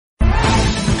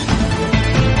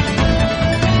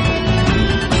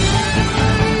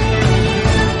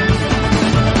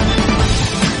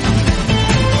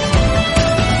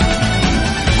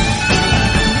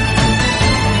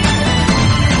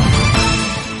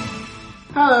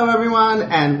Hello everyone,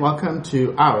 and welcome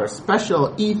to our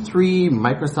special E3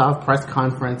 Microsoft press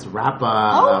conference wrap-up.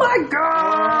 Oh my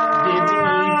god! Disney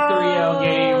 3.0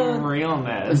 game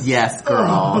realness. Yes,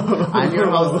 girl. I'm your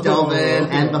host, Delvin,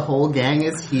 and the whole gang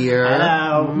is here.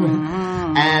 Hello.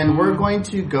 Mm-hmm. And we're going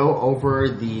to go over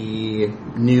the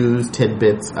news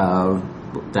tidbits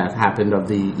that happened of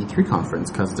the E3 conference,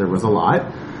 because there was a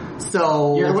lot.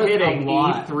 So You're kidding.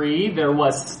 E3, there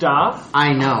was stuff.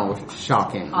 I know,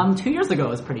 shocking. 2 years ago it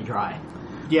was pretty dry.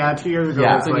 Yeah, 2 years ago.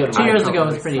 Yeah. It was like 2 years ago it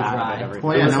was pretty dry.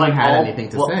 Well, yeah, It was no one like had all- anything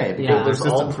to well, say. Because yeah. It was just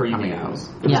all coming out.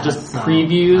 previews. It was just so-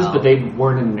 previews, but they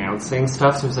weren't announcing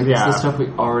stuff. So it was like, Yeah. this is stuff we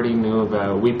already knew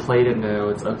about. We played it now.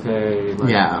 It's okay.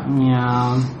 Like, Yeah.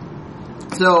 Yeah.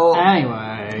 So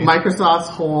Anyway. Microsoft's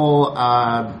whole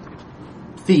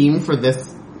theme for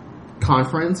this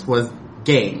conference was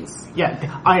games.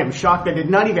 Yeah, I am shocked they did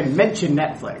not even mention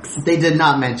Netflix. They did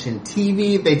not mention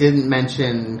TV. They didn't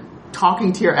mention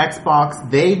talking to your Xbox.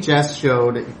 They just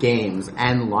showed games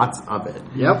and lots of it.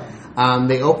 Yep.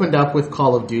 They opened up with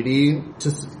Call of Duty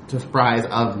to surprise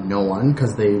of no one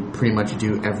because they pretty much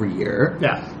do every year.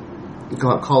 Yeah.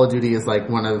 Call of Duty is like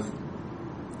one of,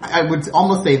 I would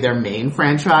almost say their main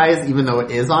franchise, even though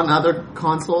it is on other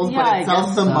consoles, Yeah, but I it sells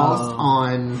guess the so. most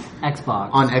on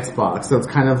Xbox. So it's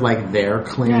kind of like their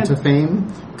claim to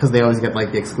fame, because they always get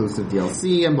like the exclusive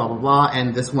DLC and blah blah blah,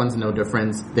 and this one's no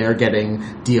difference. They're getting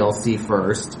DLC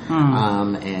first,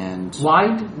 and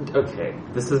Why? Okay,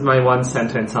 this is my one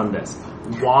sentence on this.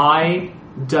 Why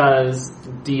does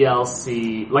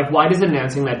DLC, why does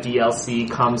announcing that DLC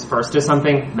comes first to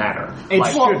something matter? It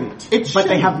shouldn't. it But shouldn't.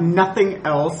 they have nothing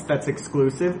else that's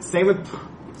exclusive. Same with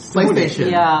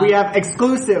PlayStation. Yeah. We have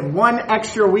exclusive one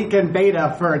extra weekend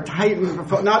beta for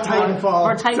not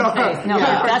Titanfall. For Titan Face. No, for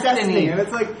for Destiny. And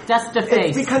it's like,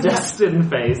 Face. it's because Destin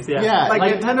face, yeah. Yeah. like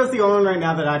Nintendo's the only one right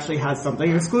now that actually has something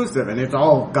exclusive, and it's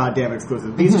all goddamn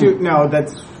exclusive. These two, no,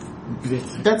 that's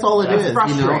That's all it is. You know,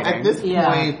 frustrating. at this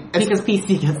point, because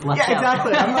PC gets left yeah,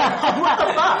 exactly. I'm like, what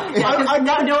the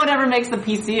fuck? no one ever makes the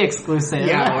PC exclusive.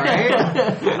 Yeah,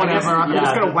 right? Whatever. I'm Yeah.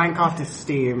 just gonna wank off to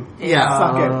Steam. Yeah.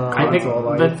 Suck it. I think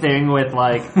console, the thing with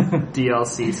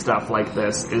DLC stuff like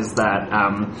this is that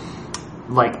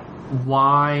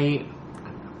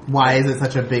why is it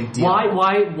such a big deal?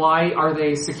 why are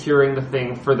they securing the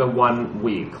thing for the 1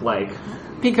 week?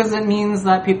 Because it means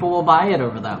that people will buy it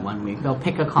over that 1 week. They'll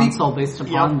pick a console based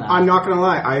upon that. I'm not gonna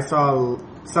lie. I saw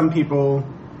some people,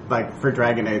 for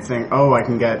Dragon Age, saying, "Oh, I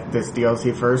can get this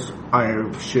DLC first. I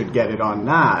should get it on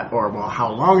that." Or, well,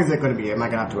 how long is it going to be? Am I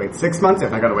going to have to wait 6 months?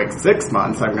 If I got to wait 6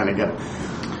 months, I'm going to get it.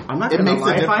 I'm not going to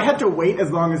lie. If I had to wait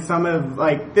as long as some of,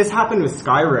 this happened with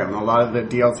Skyrim. A lot of the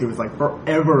DLC was,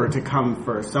 forever to come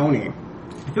for Sony.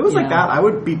 If it was like that, I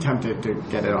would be tempted to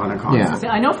get it on a console. Yeah. See,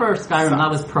 I know for Skyrim that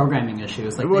was programming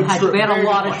issues. They had a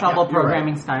lot of trouble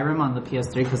programming Skyrim on the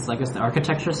PS3 because I guess the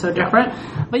architecture is so different.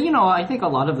 But I think a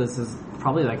lot of this is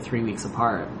probably 3 weeks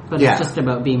apart. But it's just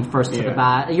about being first to the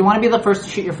bat. You want to be the first to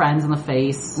shoot your friends in the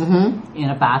face in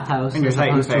a bathhouse as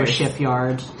opposed to a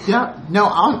shipyard. Yeah, no,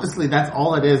 honestly, that's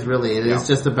all it is, really. It is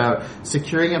just about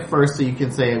securing it first so you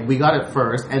can say, we got it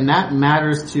first. And that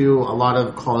matters to a lot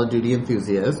of Call of Duty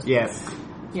enthusiasts. Yes.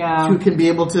 Yeah. Who can be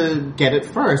able to get it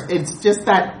first. It's just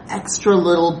that extra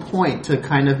little point to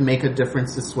kind of make a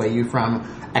difference to sway you from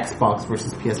Xbox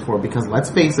versus PS4, because let's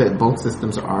face it, both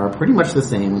systems are pretty much the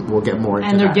same. We'll get more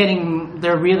into that. And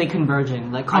they're really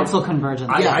converging, console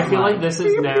convergence. I feel like this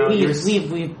is now...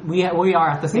 We are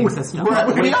at the same system.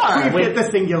 We are. We've hit the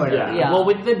singular. Yeah. Well,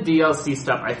 with the DLC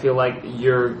stuff, I feel like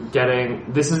you're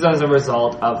getting... This is as a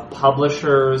result of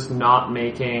publishers not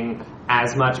making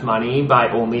as much money by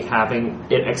only having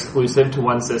it exclusive to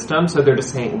one system. So they're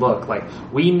just saying, look,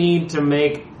 we need to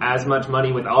make as much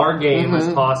money with our game as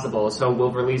possible, so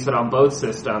we'll release it on both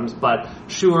systems. But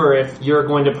sure, if you're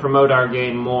going to promote our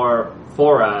game more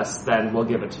for us, then we'll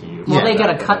give it to you. Well, they get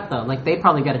a cut though. They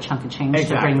probably get a chunk of change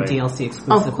to bring DLC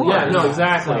exclusively. Of course. Yeah, no,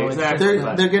 exactly, So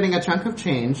exactly. They're getting a chunk of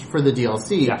change for the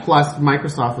DLC, Yeah. plus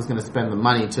Microsoft is going to spend the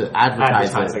money to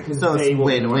advertise it. 'cause So it's they will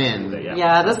win-win. do it,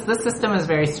 Yeah, this system is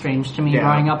very strange to me. Yeah.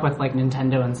 Growing up with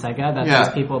Nintendo and Sega, that Yeah.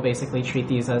 these people basically treat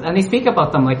these as, and they speak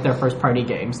about them like their first party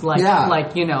games. Yeah.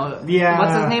 Yeah.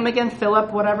 What's his name again?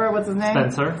 Philip, whatever. What's his name?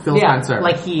 Spencer? Phil Spencer.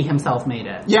 He himself made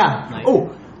it. Yeah.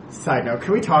 Side note,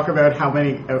 can we talk about how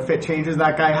many outfit changes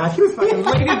that guy had? He was fucking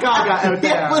Lady Gaga out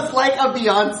there. It was like a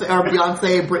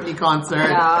Beyonce Britney concert.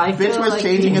 Yeah, I Bitch feel was like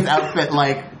changing his outfit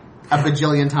a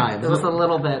bajillion times. It was a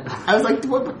little bit. I was like,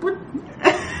 what?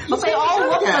 But they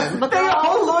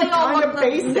all look kind of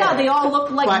basic. Yeah, they all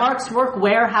look like Mark's Work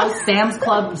Warehouse Sam's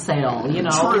Club sale, you know?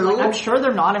 True. Like, I'm sure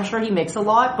they're not. I'm sure he makes a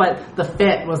lot, but the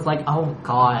fit was like, oh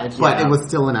god. But it was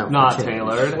still an outfit. Not change.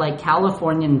 tailored. Like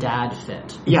Californian dad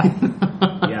fit. Yeah.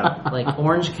 Yeah. Like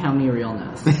Orange County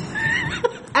realness.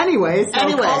 Anyways,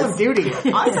 Call of Duty.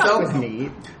 I thought it was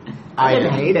neat. I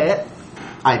didn't hate it.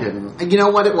 I didn't. You know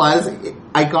what it was?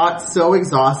 I got so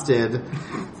exhausted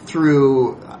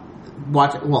through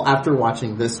after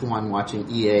watching this one, watching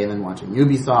EA, and then watching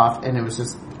Ubisoft, and it was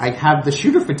just, I have the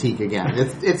shooter fatigue again.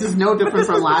 It's just no different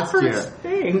from last year.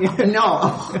 Thing. No,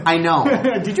 I know.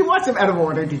 Did you watch them out of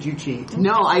order? Did you cheat?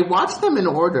 No, I watched them in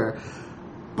order.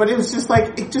 But it was just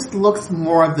like, it just looks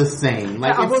more of the same.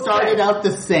 Like, it started out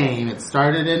the same. It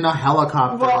started in a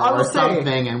helicopter or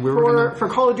something, and we were for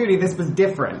Call of Duty, this was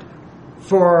different.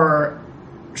 For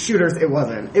shooters, it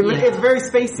wasn't. It's very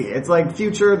spacey. It's like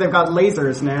future. They've got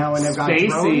lasers now, and they've got Spacey.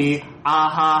 drones.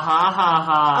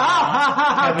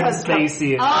 Kevin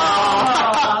Spacey.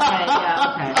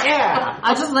 Okay. Yeah.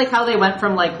 I just like how they went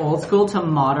from like old school to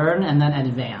modern and then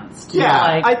advanced. Yeah,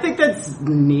 Like, I think that's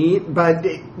neat, but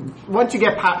once you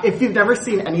get past, if you've never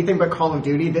seen anything but Call of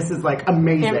Duty, this is like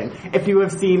amazing. If you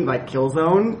have seen like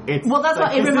Killzone, it's well, that's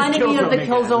like, what it reminded me of the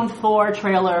Killzone again. Killzone 4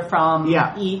 trailer from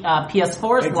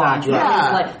PS4's launch. Exactly. Where Yeah.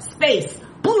 it was like space,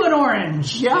 blue and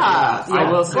orange. Yeah.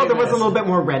 I will say Well, there was a this. little bit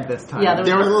more red this time. Yeah,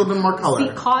 There was a little bit more color. See,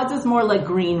 COD's is more like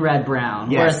green, red, brown,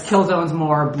 Yes. whereas Killzone's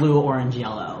more blue, orange,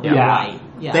 yellow, Yeah. white.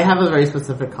 Yeah. They have a very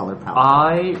specific color palette.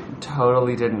 I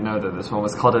totally didn't know that this one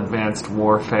was called Advanced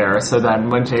Warfare. So then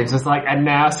when James was like, and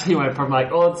now she went from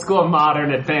like old school,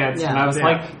 modern, advanced, and I was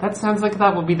like, that sounds like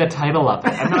that would be the title of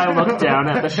it. And then I looked down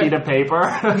at the sheet of paper.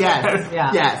 Yes. Yeah.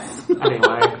 Yes.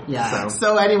 Anyway. Yeah.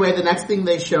 So anyway, the next thing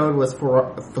they showed was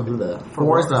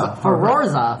Forza Horizon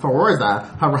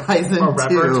Forever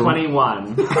 2.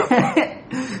 21.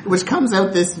 Which comes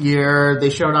out this year. They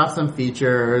showed off some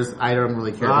features. I don't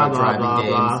really care about driving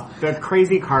games. The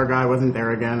crazy car guy wasn't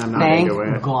there again. I'm not Thank into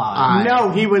it. God. No,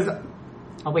 he was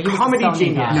Oh, wait, he was comedy the Sony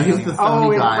genius. guy. No, he was the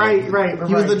Sony guy. Right.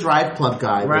 He was the Drive Club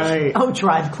guy. Right. Oh,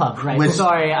 Drive Club, right. Which-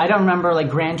 Sorry, I don't remember like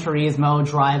Gran Turismo,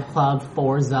 Drive Club,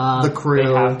 Forza. The Crew.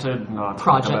 They have to not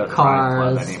Project talk about Cars.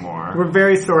 Drive Club anymore. We're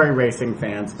very story racing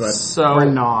fans, but So we're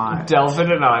not.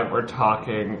 Delvin and I were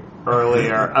talking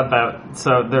earlier about,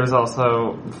 so there's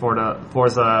also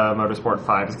Forza Motorsport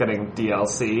 5 is getting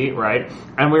DLC, right?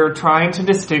 And we were trying to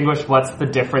distinguish what's the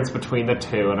difference between the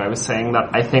two, and I was saying that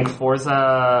I think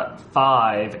Forza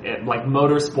 5, like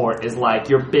Motorsport, is like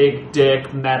your big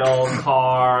dick metal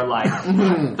car, like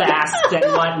fast and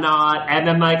whatnot, and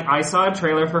then like I saw a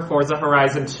trailer for Forza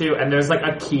Horizon 2, and there's like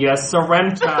a Kia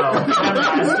Sorrento and a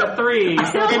Mazda 3,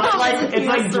 so it's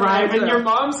like driving your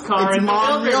mom's car It's in the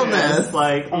mom wilderness. realness.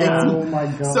 Like, Oh my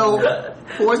god. So,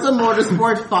 Forza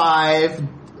Motorsport 5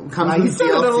 comes you with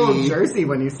sounded a little DLC. Jersey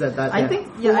when you said that. I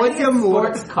think Forza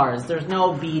sports cars. There's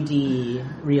no BD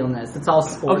realness. It's all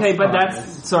sports okay, but cars.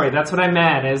 that's what I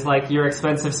meant, is like your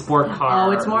expensive sport car.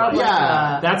 Oh, it's more of like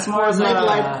Yeah. that's more of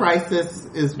Midlife Crisis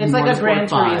is It's like a Gran Motorsport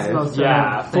 5. Turismo sort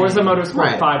yeah, of thing. Forza Motorsport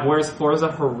Right. 5, whereas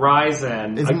Forza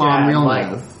Horizon Is again, mom like,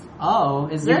 realness. Oh,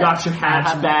 is you it? got your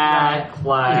hatchback,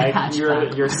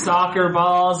 like your soccer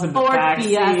balls in the Ford back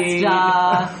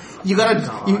Fiesta, seat. You gotta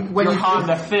when Your you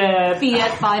Honda Fit.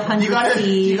 Fiat 500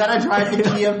 you gotta drive the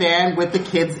Kia van with the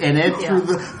kids in it through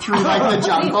like the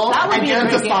jungle That would and be get a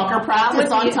into great soccer game. practice That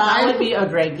would on be- time. That would be a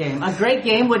great game. A great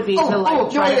game would be to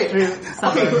like drive through Okay,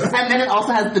 suburbs. and then it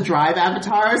also has the drive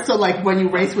avatar, so like when you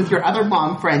race with your other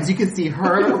mom friends, you can see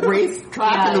her race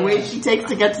track and the way she takes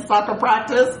to get to soccer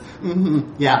practice.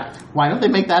 Yeah. Why don't they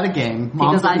make that a game?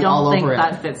 Moms Because would I be all don't think over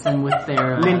that it. fits in with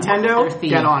their Nintendo, their theme.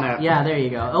 get on it. Yeah, there you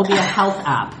go. It'll be a health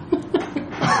app.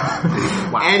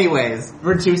 Anyways,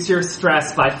 Reduce your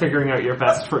stress by figuring out your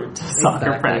best route to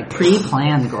soccer practice.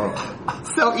 Pre-planned goal.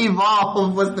 so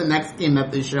Evolve was the next game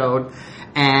that they showed,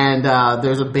 and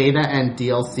there's a beta and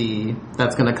DLC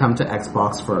that's going to come to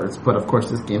Xbox first. But of course,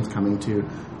 this game's coming to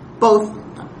both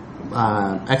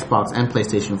Xbox and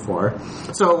PlayStation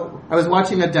 4. So I was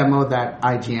watching a demo that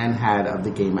IGN had of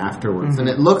the game afterwards, and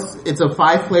it's a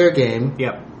 5-player game.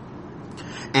 Yep.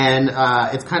 And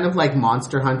it's kind of like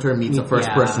Monster Hunter meets a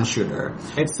first-person shooter.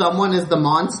 Someone is the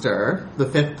monster, the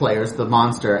 5th player is the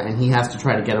monster, and he has to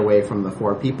try to get away from the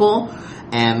 4 people.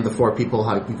 And the 4 people,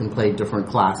 you can play different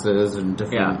classes and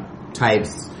different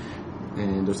types.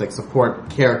 And there's like support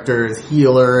characters,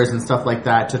 healers, and stuff like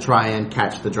that to try and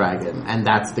catch the dragon. And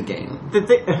that's the game.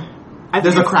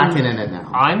 There's a Kraken in it now.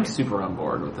 I'm super on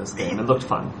board with this game. It looked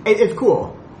fun. It's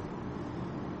cool.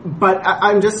 But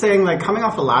I'm just saying, like, coming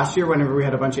off of last year, whenever we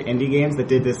had a bunch of indie games that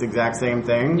did this exact same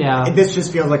thing, this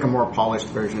just feels like a more polished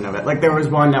version of it. Like, there was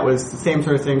one that was the same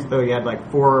sort of thing, so you had, like,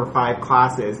 4 or 5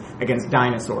 classes against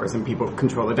dinosaurs, and people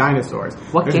control the dinosaurs.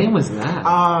 What game was that?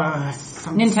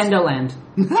 Nintendo Land.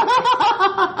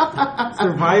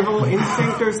 Survival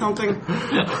Instinct or something?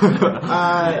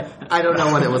 I don't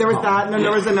know what it was. There was called. that, and then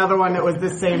there was another one that was the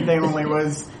same thing, only it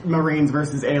was Marines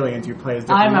versus aliens. You play as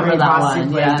I different remember Marine that classes, you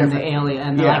one. play as Yeah, and the different- alien,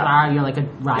 and they're like, you're like a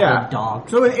rabid dog.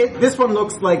 So this one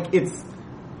looks like it's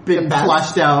been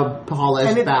flushed out,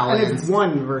 polished, and balanced. it's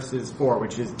 1 versus 4,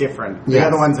 which is different. The Yes.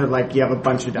 other ones are like you have a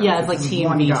bunch of Yeah, it's like This is team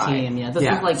one v guy. team. Yeah, this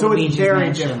Yeah. is like So it's Luigi's very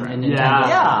Mansion different. in Nintendo.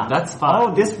 Yeah, that's fun.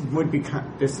 Oh, this would be.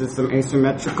 This is some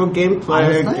asymmetrical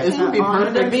gameplay. This would be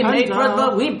Wanted to perfect. be made for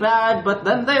the wee bad, but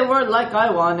then they were like, I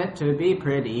want it to be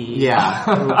pretty. Yeah.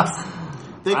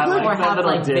 They I could. like Or that have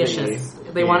little like ditty. vicious.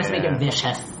 They wanted to make Yeah. it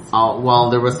vicious. Oh,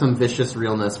 well, there was some vicious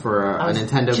realness for I a was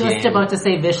Nintendo just game. about to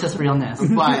say vicious realness.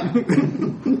 But,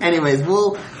 anyways,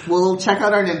 we'll check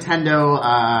out our Nintendo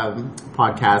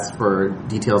podcast for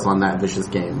details on that vicious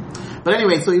game. But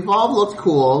anyway, so Evolve looked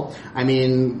cool. I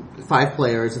mean, 5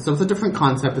 players. So it's a different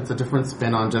concept. It's a different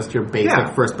spin on just your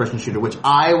basic first-person shooter, which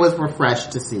I was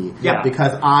refreshed to see. Yeah.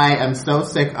 Because I am so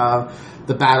sick of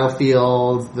the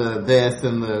Battlefields, the this,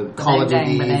 and the Call of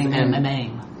Duties.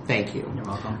 And thank you. You're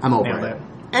welcome. I'm over Nailed it. it.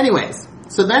 Anyways,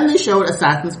 so then they showed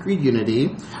Assassin's Creed Unity,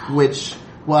 which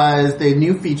was the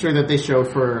new feature that they showed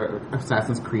for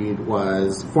Assassin's Creed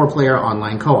was 4-player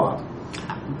online co-op.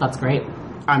 That's great.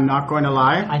 I'm not going to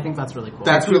lie. I think that's really cool.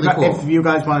 That's really cool. If you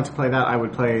guys wanted to play that, I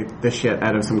would play the shit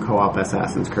out of some co-op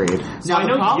Assassin's Creed. So Now, I the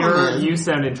know problem is- you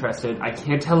sound interested. I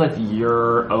can't tell if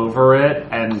you're over it,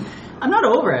 and I'm not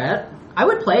over it. I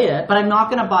would play it, but I'm not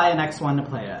going to buy an X1 to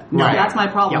play it. No. That's my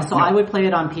problem. Yep. So I would play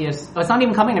it on PS... Oh, it's not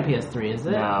even coming to PS3, is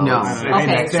it? no. No.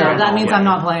 Okay, so that means I'm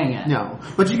not playing it. No,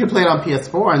 but you can play it on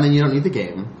PS4 and then you don't need the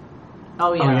game.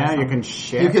 Oh, yeah. Oh yeah, that's you not- can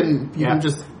shit. You can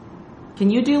just... Can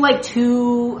you do like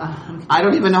 2... I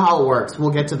don't even know how it works.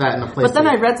 We'll get to that in a place. But then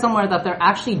I read somewhere that they're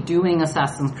actually doing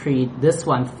Assassin's Creed, this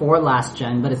one, for last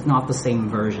gen, but it's not the same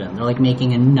version. They're like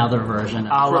making another version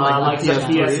of For it. like the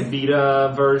PS3? PS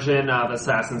Vita version of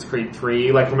Assassin's Creed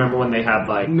 3. Like, remember when they had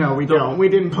like... No, we don't. We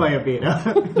didn't play a beta.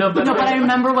 No, but, No, but I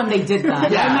remember when they did that.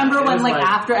 Yeah, I remember it when, was like, like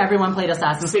after everyone played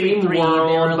Assassin's Creed same 3, they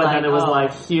world, were but like, then it was oh.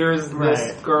 like, here's this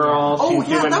Right. girl, Oh, she's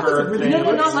yeah, doing that was a her really thing.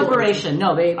 No, not Liberation.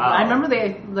 No, they. I remember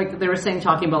they were saying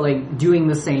talking about like doing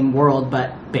the same world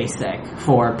but basic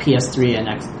for PS3 and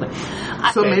X. Like,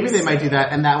 So maybe they might do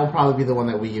that, and that will probably be the one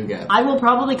that Wii U gets. I will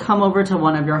probably come over to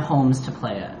one of your homes to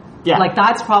play it. Yeah. like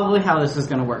that's probably how this is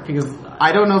going to work because.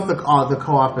 I don't know if the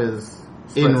co-op is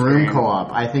in-room screen. co-op.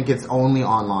 I think it's only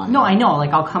online. No, I know.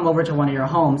 Like, I'll come over to one of your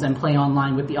homes and play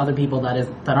online with the other people that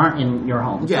aren't in your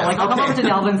home. Yeah, so, like, I'll come okay. over to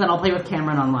Delvin's and I'll play with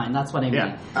Cameron online. That's what I mean.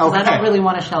 Yeah. 'Cause I Okay. don't really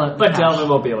want to shell out. But cash. Delvin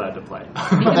won't be allowed to play.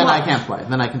 But then I can't play.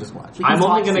 Then I can just watch. can I'm only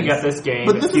watch going to these. get this game.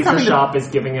 But if this is Caesar coming to- Shop is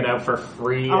giving it out for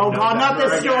free. Oh in god, not November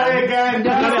this story again!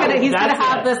 He's gonna that's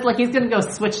have it. this, like, he's gonna go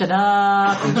switch it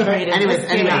up and trade it. Anyways,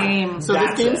 this anyway. game. So this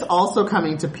That's game's it. also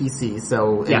coming to PC.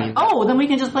 So Yeah. I mean, Oh, then we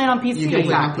can just play it on PC. you can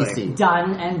play on Exactly. PC. Done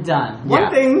and done. Yeah.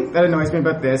 One thing that annoys me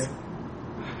about this,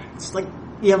 it's like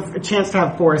you have a chance to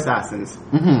have 4 assassins.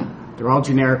 Mm-hmm. They're all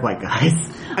generic white guys.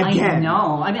 Again. I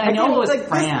know. I mean, I I know feel it was like this-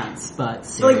 France, but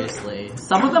seriously,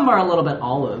 some of them are a little bit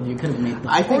olive. You could have made them.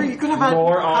 I think Or you could have had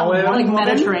More olive. like woman.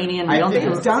 Mediterranean I real think It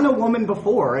things. was done a woman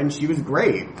before, and she was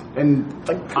great. And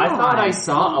like, come I thought on. I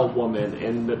saw a woman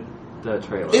in the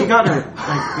trailer. She got her.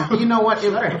 Like, You know what?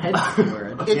 Let her head forward.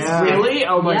 It's Yeah. Really?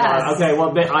 Oh my Yes. god. Okay,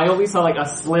 well, I only saw like a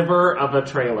sliver of a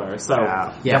trailer, so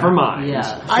Yeah. never mind.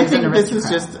 Yeah, I she's an think this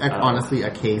is aristocrat. just honestly a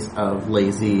case of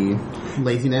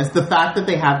laziness. The fact that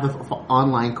they have the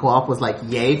online co-op was like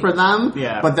yay for them.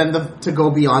 Yeah. But then to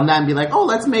go beyond that and be like, oh,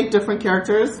 let's make different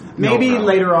characters. maybe No, bro.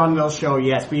 later on they'll show,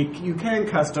 yes, you can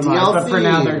customize, DLC. but for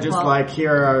now they're just Well- like,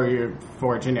 here are your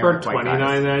 4 For generic white guys.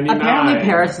 $29.99. Apparently,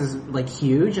 Paris is like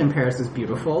huge, and Paris is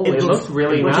beautiful. It looks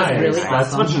really which nice. Is really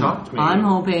That's awesome. what shocked me. I'm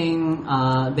hoping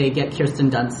they get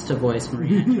Kirsten Dunst to voice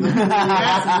Maria.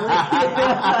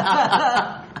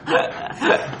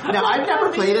 Now, I've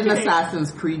never played an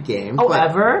Assassin's Creed game. Oh, but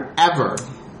ever? Ever.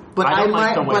 But I don't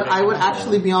like the way but they I would control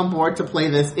actually be on board to play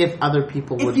this if other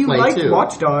people would If you play like too.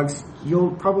 Watch Dogs,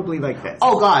 you'll probably like this.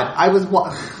 Oh god, I was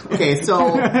okay,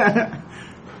 so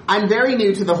I'm very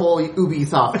new to the whole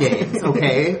Ubisoft games,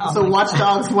 okay? So Watch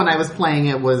Dogs, when I was playing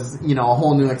it, was, a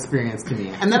whole new experience to me.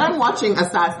 And then I'm watching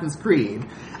Assassin's Creed,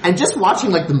 And just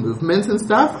watching like the movements and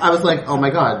stuff, I was like, oh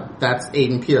my god, that's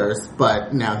Aiden Pierce,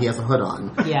 but now he has a hood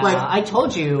on. Yeah, like, I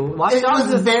told you. Watch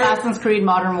Dogs is Assassin's Creed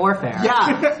Modern Warfare.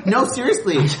 Yeah, no,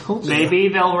 seriously. Maybe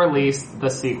they'll release the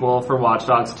sequel for Watch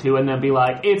Dogs 2 and then be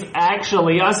like, it's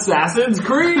actually Assassin's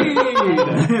Creed!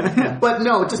 But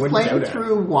no, just playing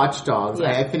through Watch Dogs,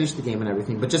 I finished the game and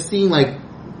everything, but just seeing like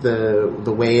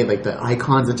the way, like the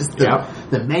icons and just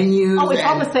the menus. Oh, it's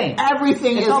all the same.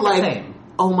 Everything it's is all like, the same.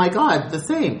 Oh my god, the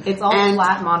same. It's all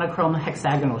flat, monochrome,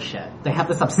 hexagonal shit. They have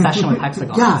this obsession with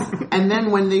hexagons. Yeah, and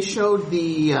then when they showed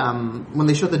the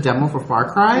demo for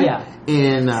Far Cry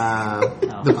in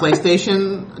the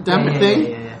PlayStation demo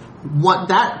thing. One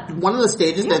of the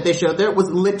stages that they showed there was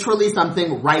literally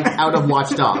something right out of Watch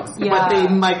Dogs. But they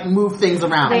like move things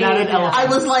around. I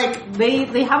was like,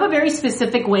 they have a very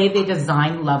specific way they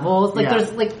design levels. Like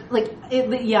there's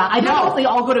I don't know if they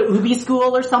all go to Ubi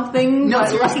school or something. No,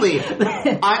 seriously.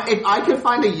 If I could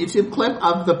find a YouTube clip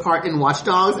of the part in Watch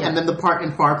Dogs and then the part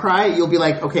in Far Cry, you'll be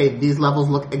like, okay, these levels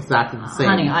look exactly the same.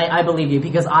 Honey, I believe you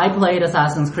because I played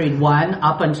Assassin's Creed 1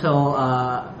 up until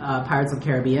Pirates of the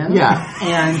Caribbean. Yeah.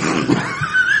 And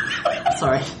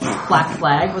sorry, Black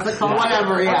Flag was it called?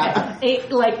 Whatever,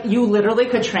 Okay. You literally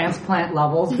could transplant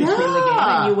levels between the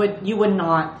game, and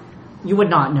you would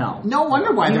not know. No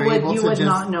wonder why they're able to You would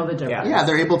not know the difference. Yeah,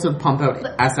 they're able to pump out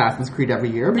Assassin's Creed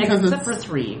every year because except for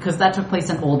 3, because that took place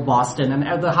in Old Boston,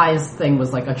 and the highest thing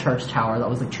was like a church tower that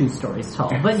was like 2 stories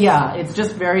tall. But yeah, it's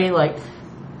just very like.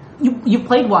 You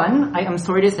played 1, I'm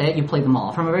sorry to say it, you played them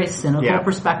all. From a very cynical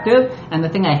perspective, and the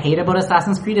thing I hate about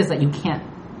Assassin's Creed is that you can't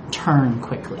turn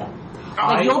quickly.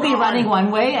 Like, you'll be running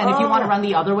one way, and if you want to run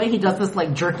the other way, he does this,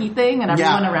 like, jerky thing, and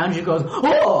everyone around you goes,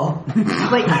 oh! They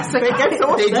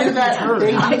do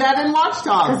that in Watch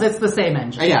Dogs. Because it's the same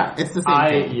engine. Yeah, it's the same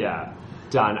thing. Yeah.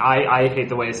 Done. I hate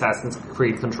the way Assassin's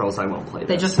Creed controls. I won't play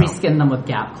They just reskin them with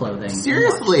Gap clothing.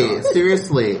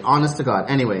 Seriously. Honest to God.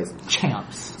 Anyways.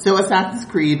 Champs. So Assassin's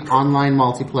Creed online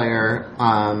multiplayer,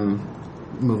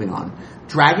 moving on.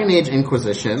 Dragon Age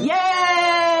Inquisition. Yay!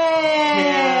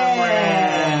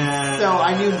 So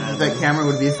I knew that Cameron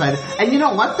would be excited. And you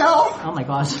know what though? Oh my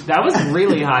gosh. That was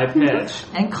really high pitch.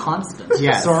 And constant.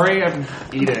 Yes. Sorry, I'm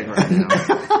eating right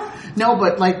now. No,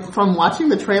 but like from watching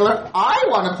the trailer, I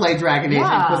want to play Dragon Age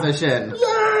Inquisition.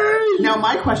 Yay! Now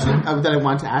my question that I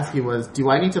wanted to ask you was, do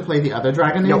I need to play the other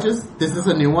Dragon Ages? This is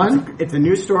a new one? It's a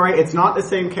new story. It's not the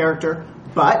same character,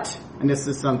 but, and this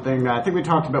is something that I think we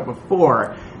talked about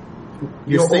before,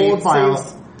 your old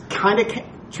files saves kind of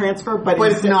transfer, but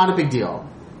it's not a big deal.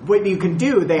 What you can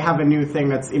do, they have a new thing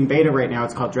that's in beta right now.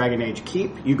 It's called Dragon Age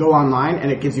Keep. You go online,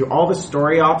 and it gives you all the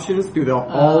story options through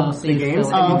all the games,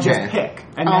 and you just pick.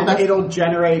 And then it'll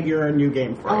generate your new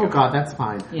game for you. Oh god, that's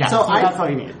fine. Yeah, so that's all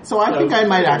you need. So I think I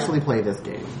might actually play this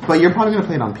game. But you're probably going to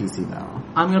play it on PC, though.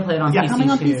 I'm going to play it on PC, coming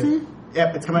on too. PC?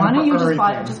 Yep, it's coming Why on don't you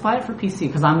everything. just buy it for PC,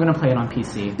 because I'm going to play it on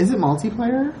PC. Is it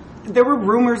multiplayer? There were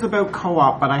rumors about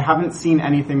co-op, but I haven't seen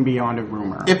anything beyond a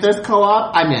rumor. If there's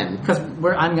co-op, I'm in. Because I'm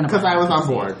going to Because I was on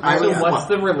board. What's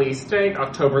the release date?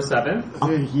 October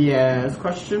 7th? Yes,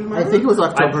 question mark? I think it was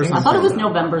October something. I thought it was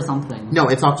November something. No,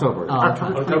 it's October.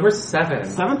 October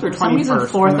 7th. 7th or 21st. For some reason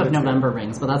 4th of November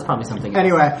rings, but that's probably something else.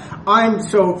 Anyway, I'm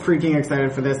so freaking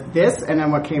excited for this. This, and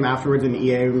then what came afterwards in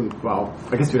EA, well,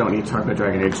 I guess we don't need to talk about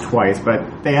Dragon Age twice,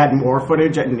 but they had more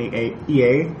footage at the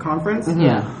EA conference.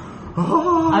 Yeah.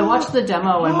 I watched the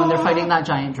demo and when they're fighting that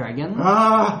giant dragon.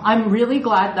 I'm really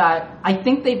glad that I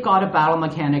think they've got a battle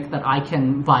mechanic that I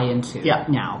can buy into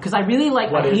now. Because I really I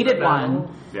hated 1.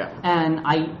 Yeah. And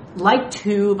I liked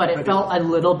 2, but it felt a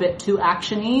little bit too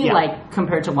action-y,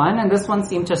 compared to 1. And this one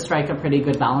seemed to strike a pretty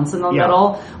good balance in the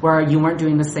middle, where you weren't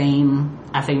doing the same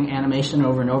effing animation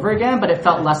over and over again, but it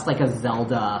felt less like a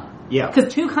Zelda. Yeah.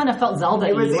 Because 2 kind of felt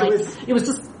Zelda-y. It was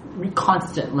just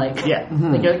constant,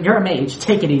 you're a mage,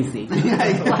 take it easy.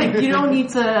 You don't need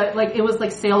to, it was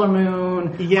like Sailor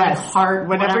Moon, heart,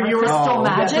 whenever you were crystal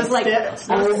magic, the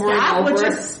staff would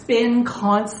just spin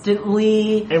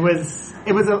constantly. It was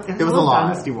a lot.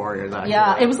 Dynasty Warriors, actually.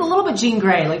 Yeah, it was a little bit Jean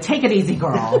Grey, take it easy,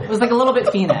 girl. It was a little bit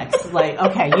Phoenix.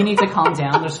 Okay, you need to calm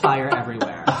down, there's fire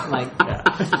everywhere.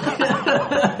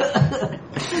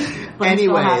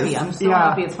 Anyways, I'm so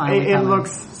happy it's finally coming. It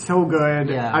looks so good.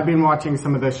 Yeah. I've been watching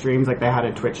some of the streams, they had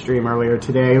a Twitch stream earlier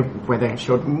today where they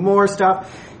showed more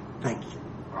stuff. It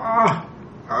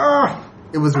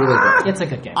was really good. It's a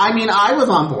good game. I mean, I was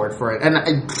on board for it, and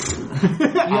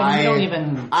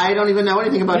I don't even know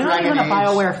anything about Dragon Age. You're not even a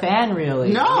BioWare fan,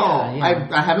 really. No,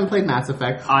 I haven't played Mass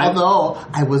Effect, although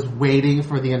I was waiting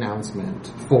for the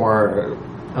announcement for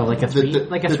a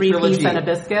 3 piece and a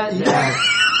biscuit. Yeah.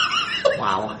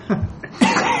 Wow.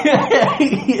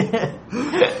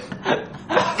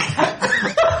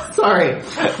 Sorry.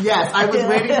 Yes, I was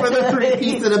waiting for the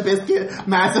 3-piece and a biscuit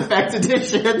Mass Effect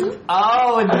edition.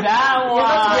 Oh, that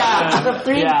one. Yeah,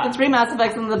 the three Mass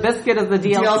Effects and the biscuit is the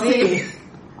DLC.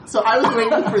 So I was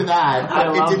waiting for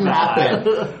that. It didn't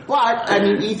happen. But, I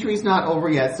mean, E3's not over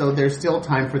yet, so there's still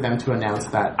time for them to announce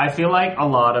that. I feel like a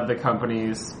lot of the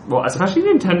companies, well, especially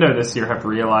Nintendo this year, have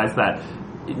realized that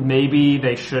maybe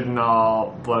they shouldn't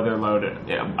all blow their load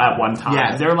at one time.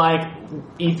 Yes. They're like,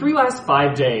 E3 lasts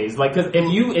 5 days. Like, cause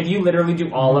if you literally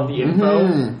do all of the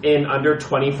info in under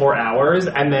 24 hours,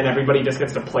 and then everybody just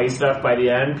gets to play stuff by the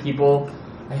end, people,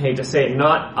 I hate to say it,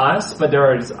 not us, but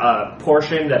there is a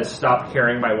portion that has stopped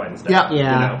caring by Wednesday. Yeah. You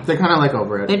know? They're kind of like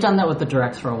over it. They've done that with the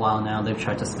directs for a while now. They've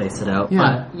tried to space it out.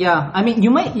 Yeah. But yeah, I mean,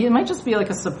 you might just be like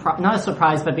a surprise, not a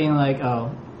surprise, but being like,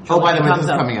 oh, by the way, this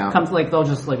is coming out. Comes like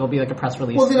it'll be like a press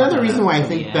release. Well, the other reason why I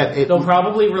think that they'll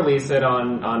probably release it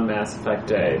on Mass Effect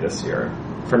Day this year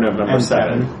for November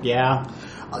 7th. Yeah.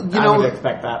 I would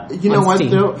expect that. You know what, Steam.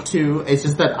 though, too? It's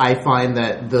just that I find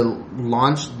that the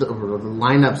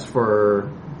lineups for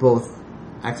both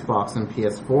Xbox and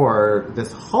PS4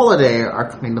 this holiday are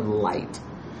kind of light.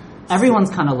 Everyone's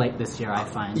kind of late this year, I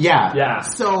find. Yeah. Yeah.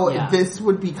 So this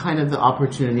would be kind of the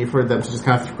opportunity for them to just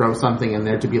kind of throw something in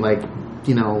there to be like,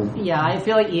 you know... Yeah, I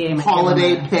feel like EA might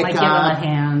holiday might give him a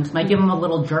hand, might give him a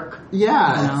little jerk.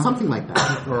 Yeah, you know? something like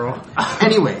that.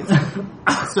 Anyways,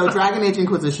 so Dragon Age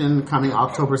Inquisition coming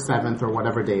October 7th or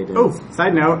whatever day it is. Oh,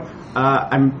 side note,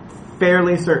 I'm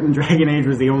fairly certain Dragon Age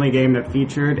was the only game that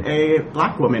featured a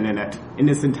black woman in it. In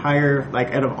this entire,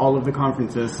 out of all of the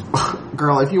conferences.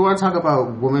 Girl, if you want to talk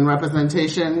about woman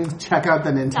representation, check out the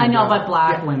Nintendo. I know, but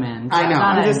black women. I know.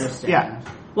 That I Just- understand. yeah.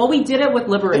 Well, we did it with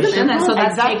Liberation, and so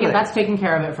that's Exactly. that's taken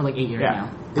care of it for like 8 years Yeah.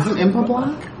 now. Isn't Impa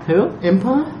black? Who?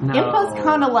 Impa? No. Impa's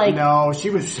kind of like No,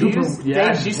 she was super... She's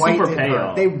they super whited pale.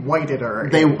 her. They whited her.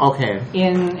 Okay.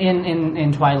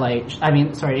 in Twilight. I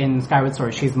mean, sorry, in Skyward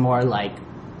Sword, she's more like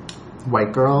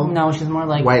White girl? no, she's more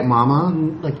like White mama?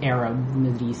 like Arab,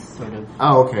 Middle East sort of,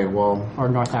 Oh, okay, well... or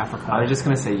North Africa. I was just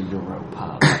gonna say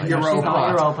Europa. She's not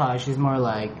Europa. She's more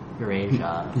like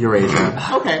Eurasia. Eurasia.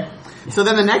 Okay. So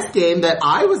then the next game that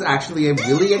I was actually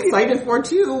really excited for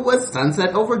too was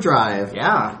Sunset Overdrive.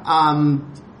 Yeah.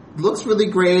 Looks really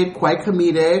great, quite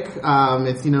comedic.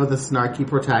 It's, the snarky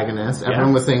protagonist.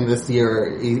 Everyone was saying this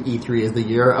year, E3 is the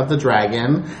year of the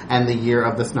dragon and the year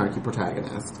of the snarky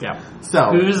protagonist. Yeah. So,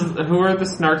 Who are the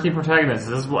snarky protagonists?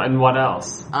 And what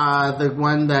else? the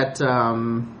one that,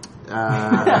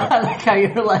 Like how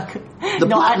you're like the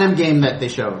platinum game that they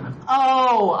showed.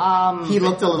 He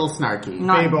looked a little snarky.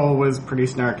 Fable was pretty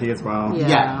snarky as well.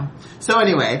 Yeah. So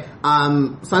anyway,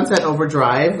 Sunset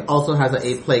Overdrive also has an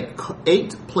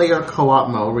 8-player co-op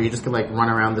mode where you just can run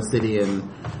around the city and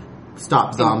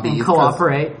stop zombies. And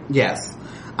cooperate. Yes.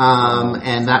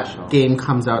 And that game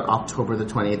comes out October the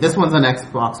 20th. This one's an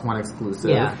Xbox One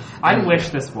exclusive. Yeah. I wish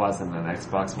this wasn't an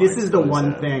Xbox One This is the exclusive.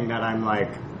 one thing that I'm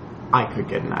like, I could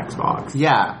get an Xbox.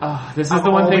 Yeah. This is Of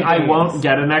the one all thing the I games. won't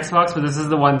get an Xbox, but this is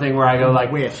the one thing where I go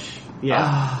like, Wish.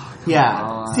 Yeah.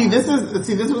 Yeah. This was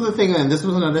the thing, and this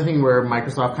was another thing where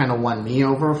Microsoft kind of won me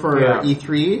over for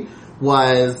E3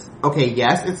 was, okay,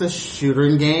 yes, it's a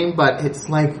shooting game, but it's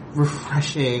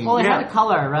refreshing. Well, it had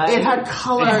color, right? It had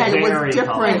color. It's It was very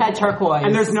different. It had turquoise.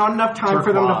 And there's not enough time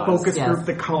for them to Turquoise, focus group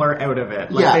the color out of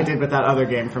it, like they did with that other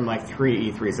game from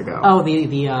 3 E3s ago. Oh, the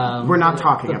We're not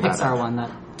talking the about Pixar it. one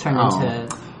that turned into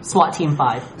SWAT Team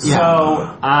 5. Yeah.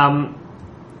 So,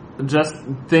 just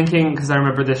thinking, because I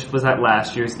remember this was at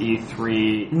last year's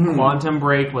E3, Quantum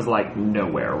Break was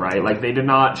nowhere, right? They did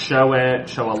not show it,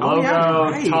 show a logo,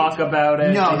 right. talk about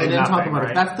it. No, they didn't talk nothing, about it.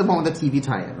 right? That's the one with the TV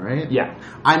tie-in, right? Yeah.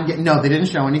 No, they didn't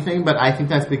show anything, but I think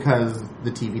that's because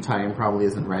the TV tie-in probably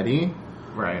isn't ready.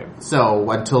 Right. So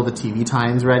until the TV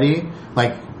tie-in's ready,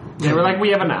 They were we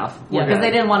have enough. Yeah, We're because good.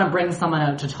 they didn't want to bring someone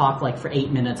out to talk for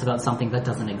 8 minutes about something that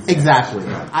doesn't exist. exactly.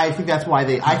 I think that's why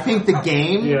I think the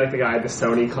game. You the guy at the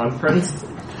Sony conference.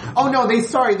 Oh no, they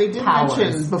did Powers.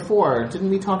 mention before. Didn't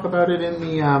we talk about it in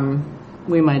the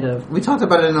We might have. we talked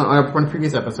about it in one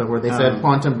previous episode where they said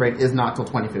Quantum Break is not till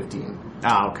 2015.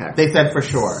 Oh, okay. They said for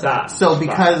sure. So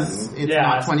because it's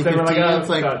not so they were 2015, it's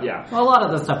yeah. Well, a lot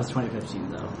of the stuff is 2015,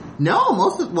 though. no,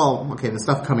 the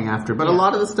stuff coming after, but a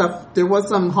lot of the stuff there was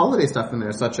some holiday stuff in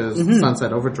there, such as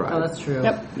Sunset Overdrive. Oh, that's true.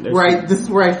 Yep. This is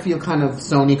where I feel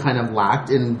Sony lacked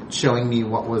in showing me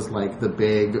what was the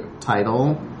big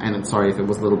title. And I'm sorry if it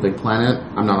was Little Big Planet.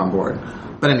 I'm not on board.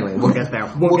 But anyway, we'll get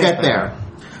there. We'll get there.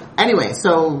 Anyway,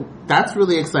 so that's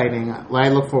really exciting. I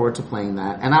look forward to playing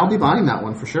that, and I'll be buying that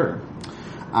one for sure.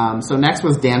 So next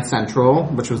was Dance Central,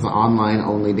 which was an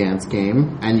online-only dance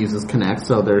game and uses Kinect,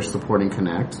 so they're supporting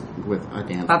Kinect with a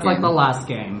dance That's game. like the last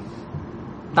game.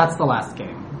 That's the last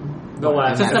game. The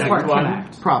last To support one.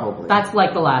 Kinect. Probably. That's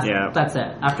like the last. Yeah. That's it.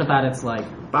 After that, it's like.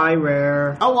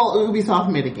 Bioware. Oh, well, Ubisoft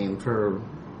made a game for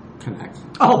Kinect.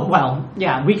 Oh well,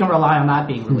 yeah, we can rely on that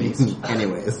being released.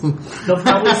 Anyways. They'll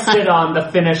probably sit on the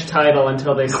finished title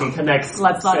until they see Kinect's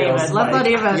Let's not even. sales Let's not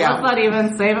spike. even. Yeah. Let's not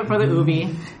even save it for the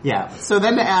Ubi. Yeah. So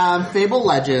then Fable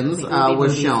Legends The Ubi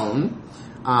was movie.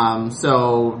 shown.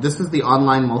 So this is the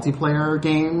online multiplayer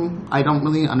game. I don't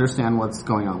really understand what's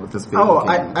going on with this Fable Oh,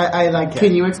 game. I like it.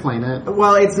 Can you explain it?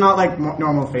 Well, it's not like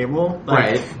normal Fable. Like,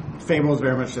 Right. Fable is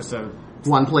very much just a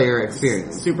One player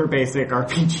experience. super basic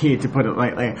RPG, to put it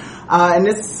lightly. And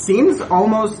this seems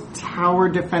almost tower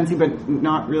defensive, but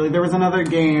not really. There was another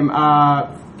game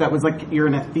that was like you're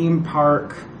in a theme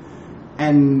park,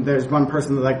 and there's one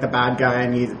person that's like the bad guy,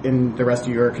 and the rest of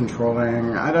you are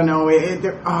controlling. I don't know.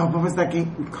 What was that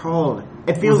game called?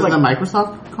 It feels Was it like the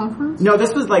Microsoft conference? no.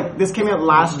 This came out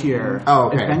last year. Oh,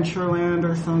 okay. Adventureland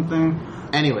or something.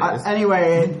 Anyways.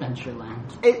 Anyway, Adventureland.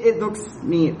 it looks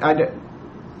neat.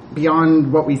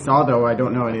 Beyond what we saw, though, I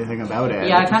don't know anything about it.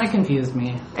 Yeah, it kind of confused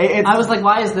me. It's- I was like,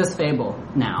 why is this Fable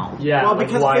now? Yeah, Well, like,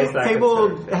 because why is that Fable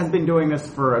concerned? has been doing this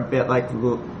for a bit, like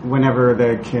whenever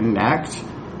the Kinect.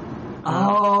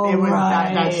 Oh, It was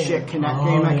right. that shit Kinect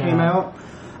game that came out.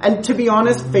 And to be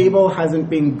honest, Fable hasn't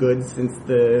been good since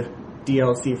the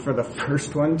DLC for the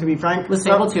first one, to be frank. Was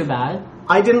Fable too bad?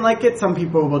 I didn't like it. Some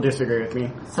people will disagree with me.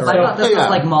 Because I thought this Yeah. was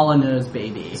like Molyneux's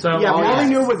baby. So Yeah, Oh,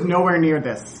 Molyneux yes. was nowhere near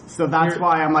this. So that's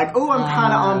why I'm like, oh, I'm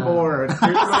kind of on board.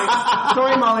 You're like,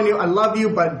 sorry, Molyneux, I love you,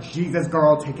 but Jesus,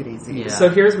 girl, take it easy. Yeah. So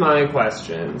here's my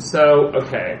question. So,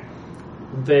 okay.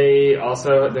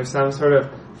 There's some sort of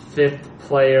fifth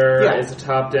player Yeah. is a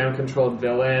top-down controlled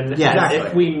villain. Yeah, And exactly.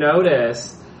 if we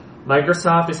notice,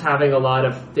 Microsoft is having a lot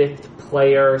of fifth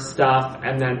player stuff,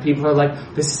 and then people are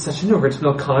like, this is such an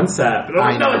original concept. And I'm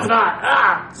like, I no, know. it's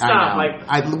not. Stop.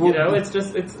 know.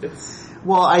 It's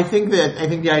Well, I think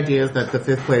the idea is that the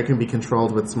fifth player can be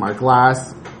controlled with smart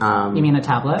glass. You mean a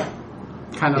tablet?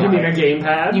 Kind of you mean like, a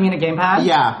gamepad? You mean a gamepad?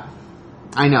 Yeah.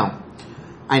 I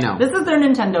know. This is their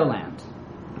Nintendo Land.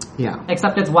 Yeah.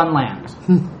 Except it's one land.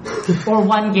 Or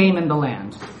one game in the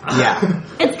land. Yeah.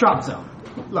 It's Drop Zone.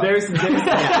 There's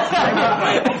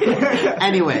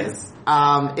Anyways,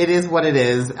 it is what it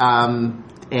is.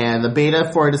 And the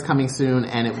beta for it is coming soon,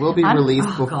 and it will be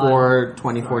released before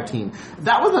 2014.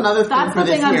 That was another thing That's for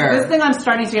the this thing. year. This thing I'm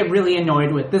starting to get really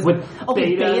annoyed with. This betas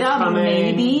beta coming.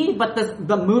 maybe, but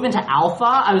the move into alpha,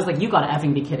 I was like, you gotta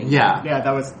effing be kidding me. Yeah. yeah,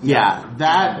 that was... Yeah,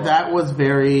 that was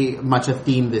very much a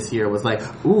theme this year. Was like,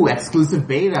 ooh, exclusive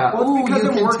beta. Well, Ooh, because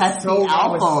you it can works test so the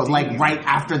well with alpha Steam. like right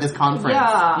after this conference.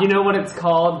 Yeah. You know what it's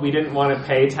called? We didn't want to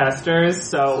pay testers,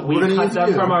 so we What do you cut them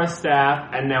do? from our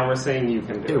staff, and now we're saying you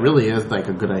can do It really is like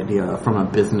a good idea from a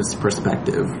business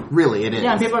perspective. Really, it is.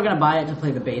 Yeah, and people are gonna buy it to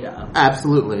play the beta.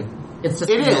 Absolutely. It's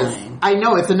just It is. annoying. I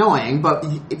know it's annoying, but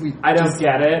if we I don't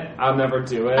get it. I'll never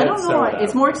do it. I don't know. so why.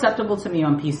 It's more acceptable to me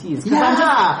on PCs.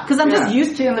 Yeah. Because I'm just Yeah.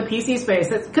 used to in the PC space.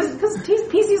 Because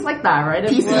PC's like that, right?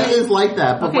 It's PC like, is like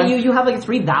that. But okay, when- you have like a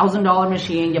 $3,000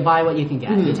 machine. You buy what you can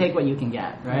get. You take what you can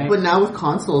get, right? But now with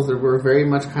consoles, we're very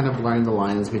much kind of blurring the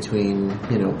lines between,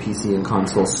 PC and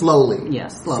console. Slowly.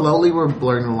 Yes, slowly. Slowly we're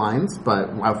blurring the lines,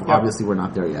 but obviously we're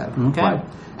not there yet. Okay. But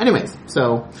anyways,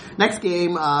 so next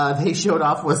game they showed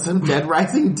off was some Dead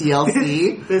Rising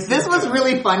DLC. This was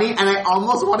really funny, and I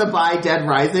almost want to buy Dead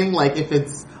Rising, like if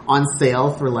it's on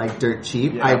sale for like dirt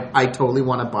cheap. Yeah. I totally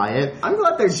want to buy it. I'm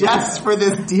glad they're Just for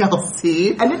this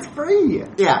DLC. And it's free.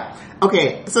 Yeah.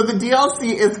 Okay, so the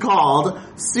DLC is called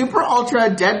Super Ultra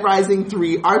Dead Rising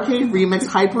 3 Arcade Remix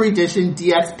Hyper Edition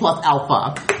DX Plus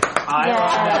Alpha. I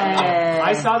love that. Yay.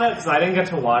 I saw that because I didn't get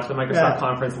to watch the Microsoft Yeah.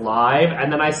 conference live,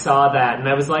 and then I saw that, and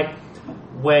I was like,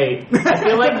 wait, I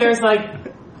feel like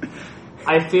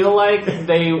I feel like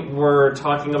they were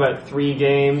talking about 3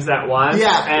 games at once,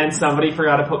 Yeah. and somebody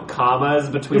forgot to put commas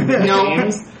between the No.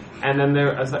 games, and then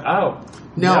I was like, oh.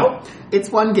 No, Nope. it's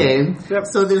one game. Yep.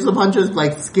 So there's a bunch of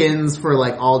like skins for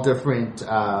like all different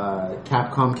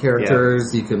Capcom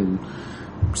characters. You can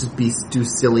just do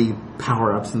silly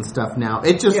power-ups and stuff now.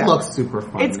 It just Yeah. looks super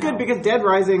fun. It's good because Dead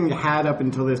Rising had up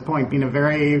until this point been a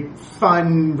very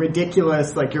fun,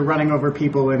 ridiculous, like you're running over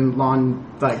people in lawn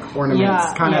ornaments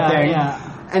Yeah, kind of yeah, thing. yeah.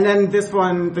 And then this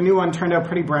one, the new one, turned out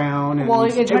pretty brown. And Well,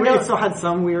 it turned out- still had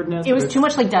some weirdness. It was but too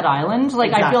much like Dead Island.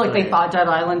 Like I feel like they Exactly. thought Dead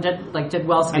Island did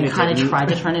well, so And they it kind of didn't. tried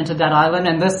to turn it into Dead Island,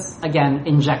 and this again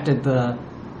injected the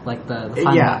like the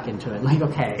fun back into it. Like,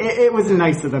 okay. It was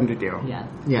nice of them to do. Yeah.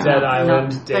 Dead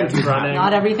Island, dance running.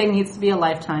 Not everything needs to be a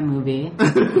Lifetime movie.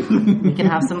 We can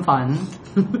have some fun.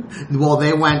 Well,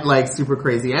 they went like super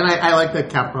crazy, and I like that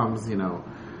Capcom's,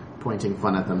 pointing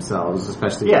fun at themselves,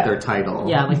 especially with their title.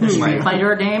 Yeah, like the Street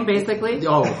Fighter game, basically.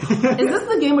 Oh. Is this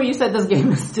the game where you said this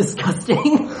game is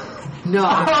disgusting? No. Okay.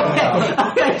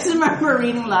 I just remember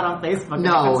reading that on Facebook.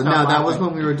 No, that was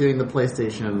when we were doing the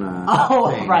PlayStation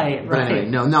thing. Right. But anyway,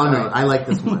 no, I like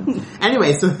this one.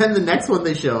 Anyway, so then the next one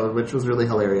they showed, which was really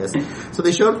hilarious. So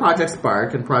they showed Project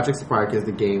Spark, and Project Spark is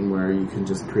the game where you can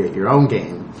just create your own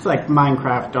game. It's like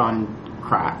Minecraft on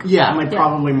crack. Yeah. Only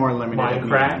probably more limited.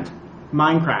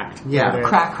 Minecraft. Yeah.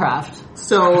 Crackcraft.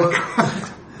 So...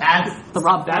 That's the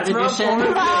Rob Ford edition.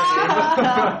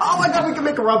 Oh my god, we can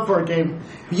make a Rob Ford game.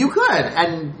 You could,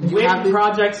 and you have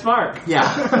Project Spark. Yeah.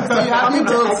 So you have the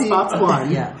ability. Xbox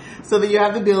One. Yeah. So that you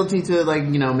have the ability to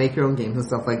make your own games and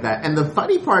stuff like that. And the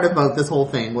funny part about this whole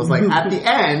thing was like at the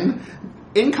end,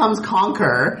 in comes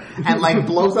Conker and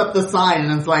blows up the sign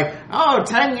and it's like,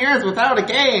 10 years without a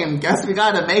game. Guess we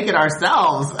gotta make it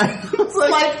ourselves. It's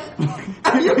like,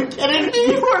 are you kidding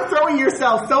me? You are throwing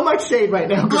yourself so much shade right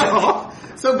now, girl.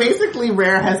 So basically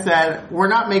Rare has said, we're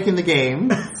not making the game,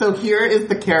 so here is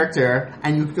the character,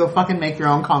 and you can go fucking make your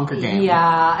own Conker game.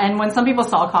 Yeah, and when some people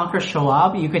saw Conker show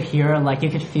up, you could hear, you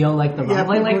could feel the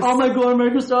rumbling, oh my god,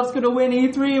 Microsoft's gonna win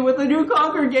E3 with a new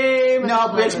Conker game! No,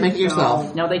 bitch, make it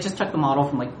yourself. No, they just took the model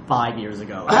from 5 years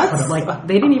ago.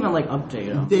 They didn't even update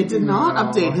him. They did not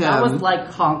update him. That was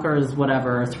Conker's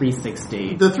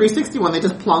 360. The 360 one, they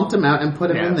just plonked him out and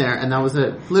put him in there, and that was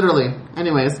it. Literally.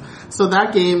 Anyways, so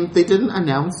that game, they didn't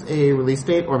announce a release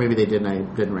date, or maybe they did and I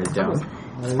didn't write it down.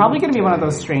 It's probably going to be one of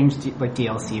those strange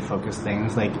DLC focused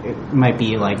things. It might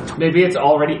be maybe it's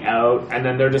already out, and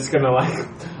then they're just going to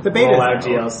the beta's roll out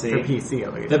DLC for PC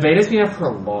at least. The beta's been out for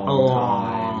a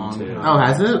long time too. Oh,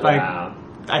 has it?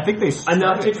 I think they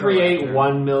enough to create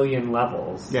 1 million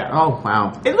levels. Yeah. Oh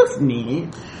wow. It looks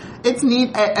neat. It's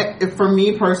neat. For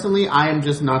me personally, I am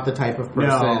just not the type of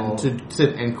person to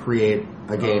sit and create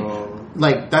a game.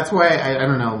 That's why, I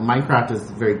don't know, Minecraft is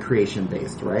very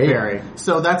creation-based, right? Very.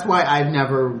 So that's why I've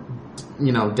never,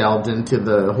 delved into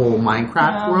the whole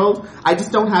Minecraft world. I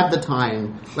just don't have the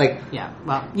time. Yeah,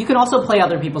 well, you can also play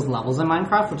other people's levels in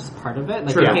Minecraft, which is part of it.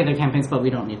 True. You pay their campaigns, but we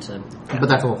don't need to. Yeah. But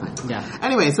that's the whole thing. Yeah.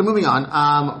 Anyway, so moving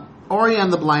on. Ori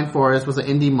and the Blind Forest was an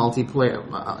indie indie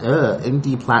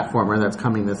platformer that's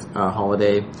coming this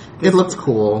holiday. It looks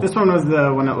cool. This one was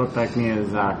the one that looked like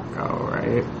Miyazaki,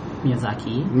 right?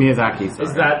 Miyazaki, sorry.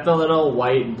 Is that the little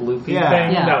white bloopy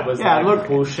thing that was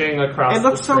whooshing across the screen? It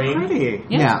looked so pretty.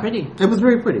 Yeah, it's pretty. It was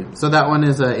very pretty. So that one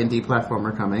is an indie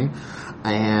platformer coming.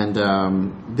 And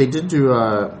they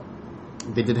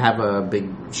did have a big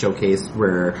showcase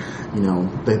where,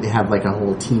 they have a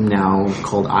whole team now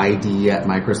called ID at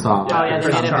Microsoft. Oh yeah, they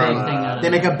made a big thing out of it. They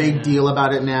make a big deal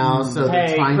about it now, so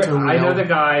they're trying to... I know the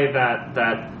guy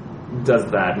that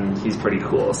does that, and he's pretty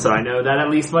cool. So I know that at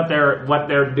least what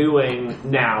they're doing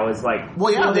now is they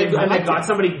got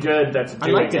somebody good that's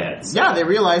doing it. So. Yeah, they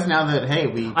realize now that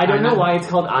I don't know why it's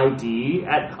called ID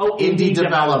at indie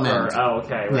development. Oh,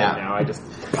 okay. Now I just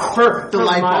for the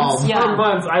light bulb. For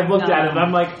months I've looked at it and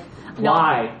I'm like,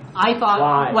 why? I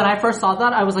thought when I first saw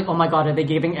that, I was like, oh my god, are they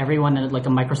giving everyone a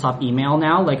Microsoft email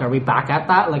now? Are we back at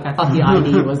that? I thought the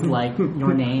ID was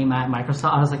your name at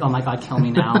Microsoft. I was like, oh my god, kill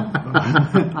me now.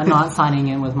 I'm not signing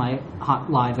in with my Hot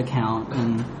Live account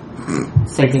and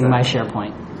syncing my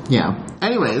SharePoint. Yeah.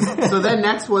 Anyways, so then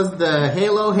next was the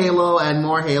Halo, and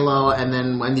more Halo, and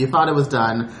then when you thought it was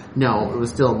done, no, it was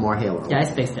still more Halo. Yeah, I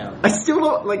spaced out. I still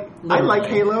don't, I like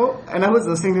Halo, and I was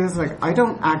listening to this, I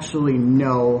don't actually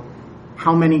know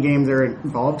how many games are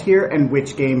involved here and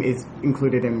which game is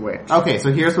included in which. Okay,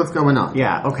 so here's what's going on.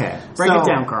 Yeah, okay. Break it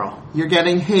down, Carl. You're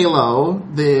getting Halo,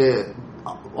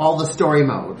 all the story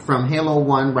mode, from Halo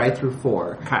 1 right through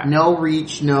 4. Okay. No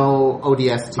Reach, no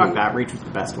ODST. Fuck that, Reach was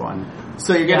the best one.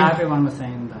 So you're getting... everyone was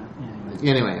saying that.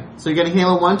 Anyway, so you're getting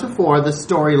Halo 1 to 4, the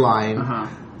storyline,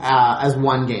 as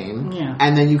one game. Yeah.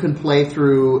 And then you can play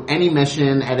through any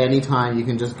mission at any time. You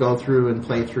can just go through and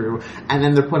play through. And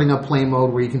then they're putting a play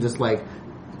mode where you can just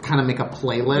kind of make a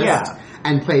playlist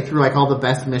and play through all the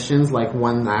best missions,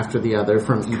 one after the other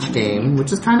from each game,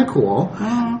 which is kind of cool.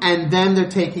 And then they're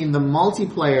taking the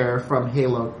multiplayer from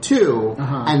Halo 2,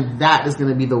 and that is going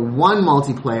to be the one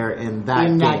multiplayer in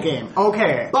that game.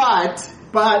 Okay. But,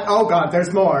 oh god,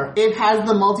 there's more. It has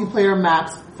the multiplayer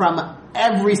maps from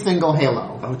every single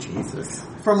Halo. Oh, Jesus.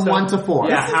 From 1 to 4.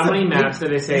 Yeah, how many maps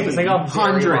did they say? It was a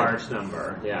 100. very large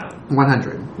number. Yeah.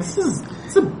 100. It's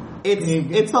a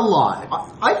It's a lot.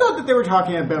 I thought that they were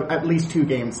talking about at least 2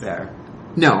 games there.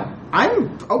 No.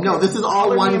 No, this is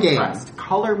all one game.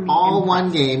 Color me all impressed.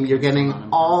 one game. You're getting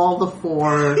all the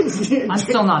 4. I'm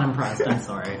still not impressed. I'm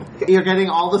sorry. You're getting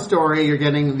all the story. You're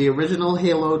getting the original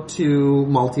Halo 2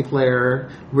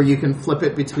 multiplayer, where you can flip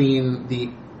it between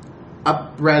the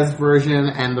up-res version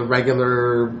and the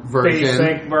regular version.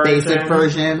 Basic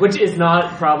version. Which is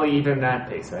not probably even that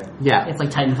basic. Yeah. It's like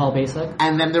Titanfall basic.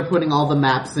 And then they're putting all the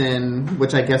maps in,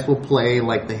 which I guess will play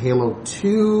like the Halo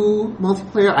 2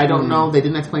 multiplayer. I don't know. They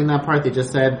didn't explain that part. They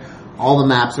just said all the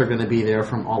maps are going to be there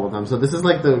from all of them. So this is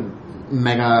like the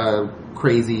mega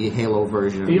crazy Halo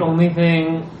version. The only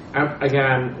thing,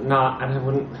 again,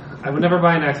 I would never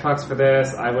buy an Xbox for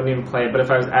this. I wouldn't even play it. But if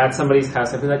I was at somebody's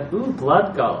house, I'd be like, ooh,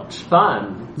 Blood Gulch,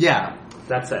 fun. Yeah.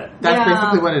 That's it. That's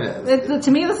basically what it is.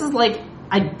 To me, this is like,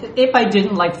 if I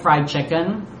didn't like fried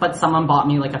chicken, but someone bought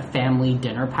me like a family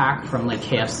dinner pack from like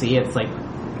KFC, it's like,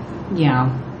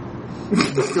 yeah.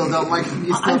 You still don't like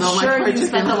I'm sure fried you chicken?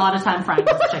 spent a lot of time frying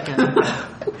this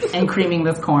chicken and creaming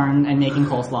this corn and making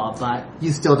coleslaw, but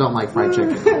You still don't like fried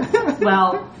chicken.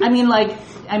 well,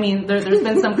 there's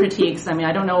been some critiques. I mean,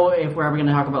 I don't know if we're ever going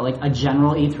to talk about like a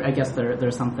general E3. I guess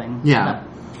there's something. Yeah.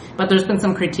 But there's been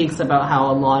some critiques about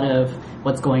how a lot of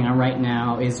what's going on right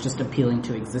now is just appealing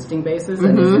to existing bases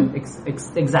and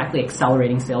isn't exactly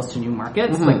accelerating sales to new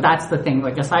markets. Like that's the thing.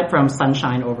 Like aside from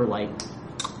Sunshine Overlight.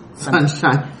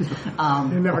 Sunshine.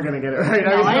 You're never gonna get it right.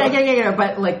 No, I get it,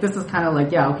 but like this is kind of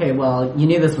like, yeah, okay, well, you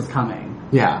knew this was coming.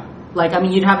 Yeah. Like, I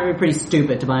mean, you'd have to be pretty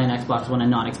stupid to buy an Xbox One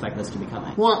and not expect this to be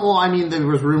coming. Well, I mean, there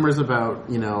was rumors about,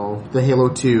 the Halo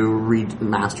 2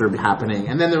 remaster happening,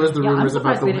 and then there was the rumors I'm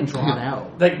about surprised they didn't draw it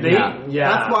out. Like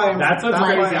That's why that's what's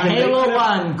why crazy. I'm- Halo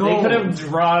 1, gold. They could have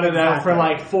drawn it out for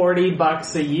like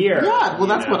 $40 a year. Yeah, well,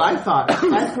 that's what I thought.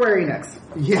 That's Square Enix.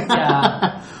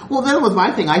 Yeah. Well, that was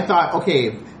my thing. I thought,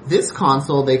 okay, this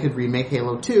console they could remake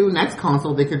Halo 2, next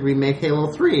console they could remake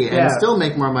Halo 3 and still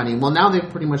make more money. Well, now they've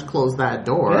pretty much closed that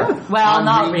door. Yeah. Well,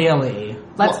 not really.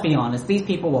 Let's be honest. These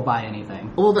people will buy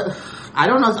anything. Well, I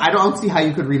don't know. I don't see how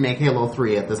you could remake Halo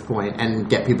 3 at this point and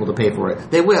get people to pay for it.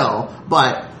 They will,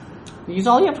 but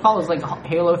All you have to call is like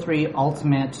Halo 3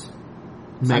 Ultimate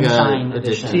Mega Sunshine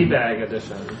Edition. Teabag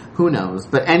edition. Who knows?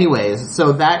 But anyways,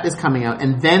 so that is coming out,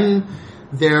 and then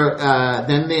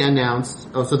then they announced.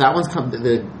 Oh, so that one's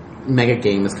the Mega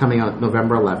game is coming out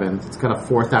November 11th. It's got a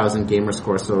 4,000 gamer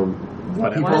score. So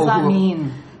What What does that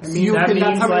mean? You that can,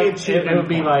 means how many like it would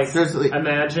be like There's, like-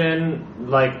 imagine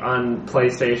like on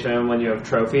PlayStation when you have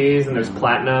trophies and there's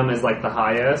platinum is like the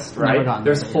highest, Never right? gotten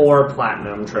There's that 4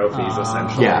 platinum trophies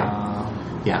essentially.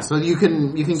 Yeah. So you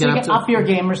can So get you up get to up your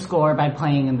gamer score by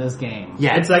playing in this game.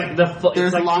 yeah. It's like There's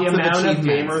it's like lots the of amount of achievements.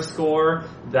 gamer score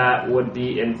that would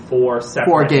be in 4 separate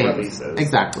 4 games releases.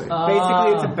 exactly.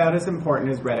 Basically, it's about as important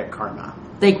as Reddit Karma.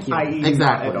 Thank you. I.e. Exactly.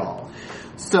 not at all.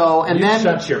 So and You then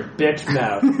shut your bitch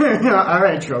mouth.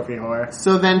 Alright, trophy whore.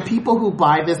 So then people who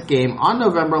buy this game on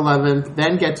November 11th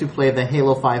then get to play the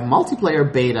Halo 5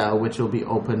 multiplayer beta, which will be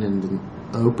opening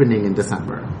in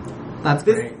December. That's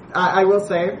great. I will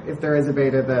say, if there is a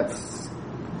beta that's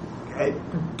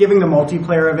giving the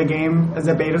multiplayer of a game as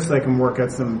a beta so they can work out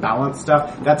some balance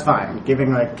stuff, that's fine.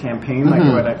 Giving like campaign, like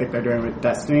what I think they're doing with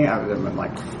Destiny, I would have been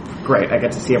like, great, I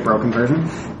get to see a broken version.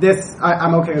 This,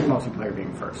 I'm okay with multiplayer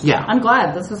being first. Yeah. I'm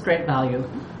glad. This is great value.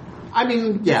 I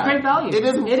mean, yeah. It's great value. It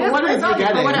is. It is What great is value. you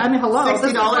getting? I mean, hello. This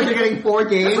is $60 like- you're getting 4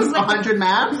 games, is like- 100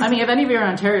 maps? I mean, if any of you are in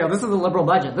Ontario, this is a liberal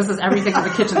budget. This is everything to the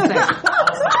kitchen sink.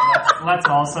 Let's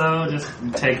also just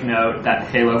take note that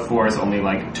Halo 4 is only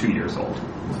like 2 years old.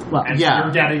 Well, And Yeah.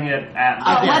 you're getting it at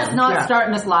let's not Yeah. start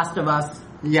Miss Last of Us.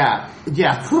 Yeah.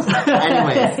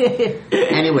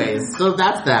 Anyways, so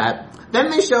that's that. Then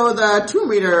they show the Tomb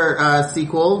Raider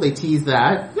sequel. They tease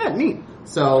that. Yeah, neat.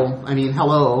 So, I mean,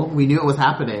 hello, we knew it was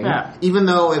happening. Yeah. Even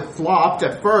though it flopped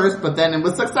at first, but then it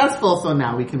was successful, so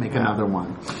now we can make another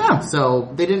one. Yeah. So,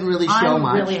 they didn't really show I'm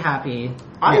much. really happy.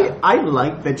 I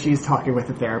like that she's talking with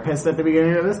a therapist at the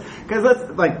beginning of this, because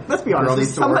let's be honest. Girl if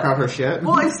needs to work out her shit.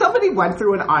 Well, if somebody went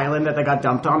through an island that they got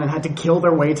dumped on and had to kill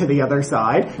their way to the other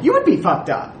side, you would be fucked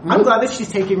up. I'm glad that she's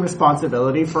taking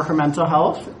responsibility for her mental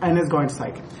health and is going to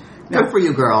psych. Good for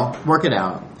you, girl. Work it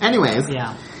out. Anyways.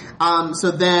 Yeah. So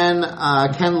then,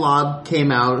 Ken Lobb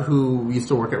came out, who used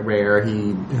to work at Rare.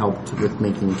 He helped with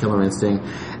making Killer Instinct.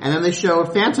 And then they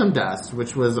showed Phantom Dust,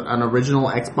 which was an original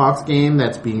Xbox game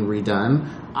that's being redone.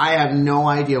 I have no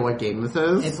idea what game this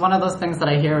is. It's one of those things that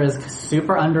I hear is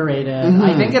super underrated.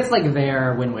 I think it's like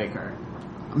their Wind Waker.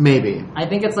 Maybe. I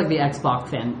think it's like the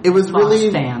Xbox It was Xbox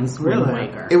really fans Wind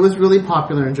Waker. It was really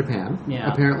popular in Japan.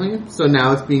 Yeah. Apparently, so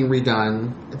now it's being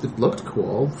redone. It looked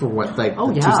cool for what the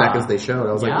 2 seconds they showed.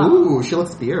 I was like, ooh, she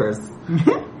looks fierce.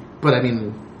 But I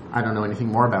mean, I don't know anything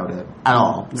more about it at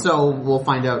all. No. So we'll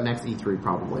find out next E3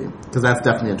 probably, because that's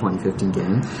definitely a 2015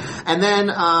 game. And then,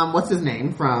 what's his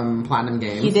name from Platinum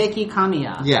Games? Hideki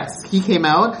Kamiya. Yes, he came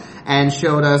out and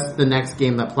showed us the next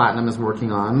game that Platinum is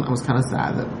working on. I was kind of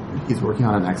sad that he's working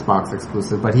on an Xbox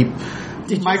exclusive, but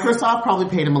Microsoft probably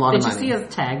paid him a lot of money. Did you see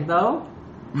his tag though?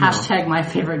 No. Hashtag my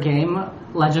favorite game,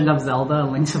 Legend of Zelda: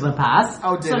 Link to the Past.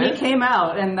 Oh, did so it? He came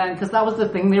out, and then, because that was the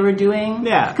thing they were doing.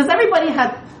 Yeah. Because everybody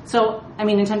had,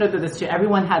 Nintendo did this too.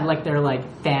 Everyone had like their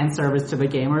like fan service to the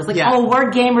gamers. Like, oh,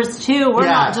 we're gamers too. We're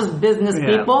not just business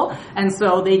people. And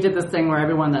so they did this thing where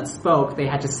everyone that spoke, they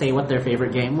had to say what their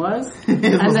favorite game was. And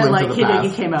then like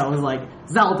Hideki came out and was like,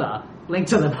 Zelda. Link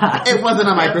to the Past. It wasn't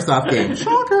a Microsoft game.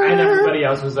 Shocker. And everybody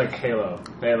else was like Halo.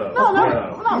 No.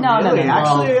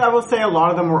 Actually, I will say a lot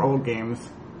of them were old games.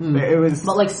 It was,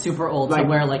 but like super old, like, so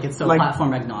where like it's so like,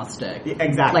 platform agnostic.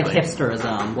 Exactly. Like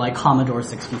hipsterism, like Commodore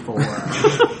 64.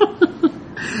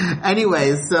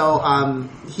 Anyways, so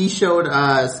he showed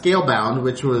Scalebound,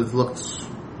 which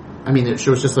it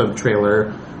shows just a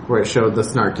trailer where it showed the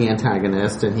snarky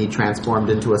antagonist, and he transformed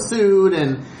into a suit,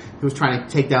 and he was trying to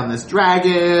take down this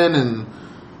dragon, and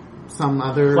some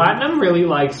other... Platinum really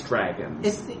likes dragons.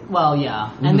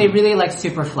 And they really like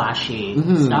super flashy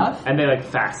stuff. And they like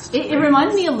fast. It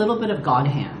reminded me a little bit of God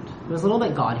Hand. It was a little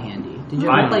bit God Handy. Did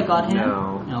you ever play God Hand?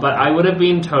 No. Okay. But I would have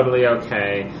been totally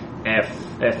okay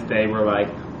if they were like,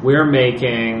 we're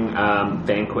making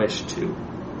Vanquish 2.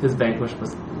 Because Vanquish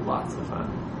was lots of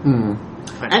fun.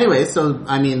 Anyway, so,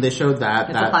 they showed that.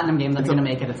 It's a Platinum game that's going to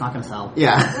make it. It's not going to sell.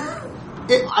 Yeah.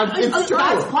 It's true.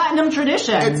 That's Platinum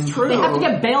tradition. It's true. They have to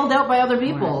get bailed out by other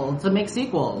people to make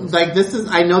sequels. Like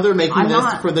I know they're making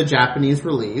this for the Japanese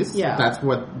release. Yeah. That's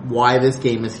why this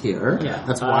game is here. Yeah.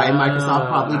 That's why Microsoft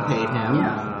probably paid him.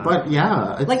 Yeah. But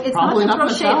it's probably not going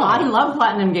to sell. I love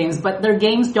Platinum games, but their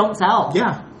games don't sell.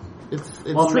 Yeah. It's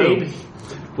true. Maybe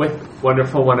with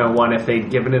Wonderful 101, if they'd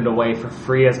given it away for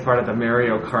free as part of the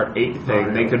Mario Kart 8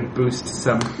 thing, they could boost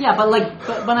some. Yeah, but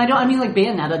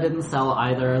Bayonetta didn't sell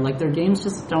either. Like, their games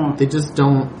just don't. They just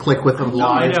don't click with the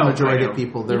large majority of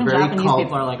people. They're even very Japanese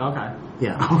people are like, okay.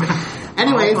 Yeah. Okay.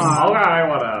 Anyways. Okay,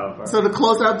 whatever. So to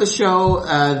close out the show,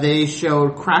 they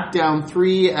showed Crackdown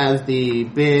 3 as the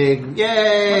big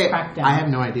yay. What's Crackdown? I have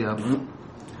no idea.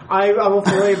 I will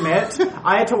fully admit,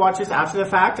 I had to watch this after the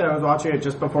fact, and I was watching it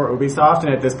just before Ubisoft,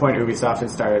 and at this point Ubisoft had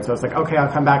started, so I was like, okay, I'll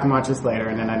come back and watch this later,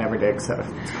 and then I never did, so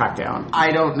it's Crackdown. I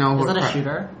don't know. Is it a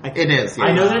shooter? It is, yeah.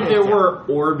 I know that there were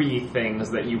Orby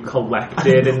things that you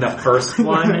collected in the first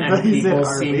one, and people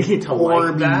seemed to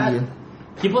like that.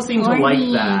 People seem to like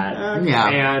that. Yeah.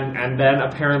 And then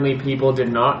apparently people did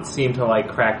not seem to like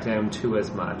Crackdown 2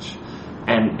 as much.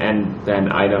 And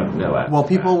then I don't know it. Well,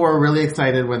 people were really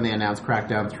excited when they announced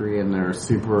Crackdown 3, and they're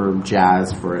super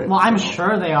jazzed for it. Well, I'm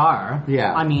sure they are.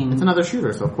 Yeah. It's another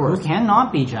shooter, so of course. Who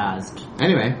cannot be jazzed?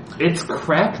 Anyway. It's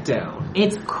Crackdown.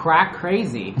 It's crack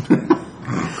crazy.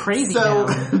 Crazy. So,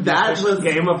 that was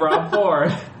Game of Rob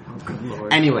Ford. Good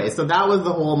Lord. Anyway, so that was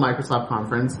the whole Microsoft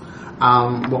conference.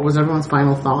 What was everyone's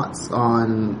final thoughts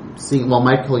on seeing... Well,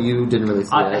 Michael, you didn't really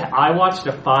see it. I watched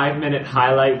a 5-minute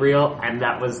highlight reel, and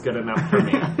that was good enough for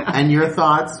me. And your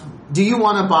thoughts? Do you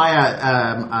want to buy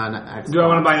an Xbox? Do I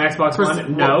want to buy an Xbox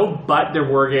One? No, but there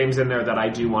were games in there that I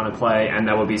do want to play, and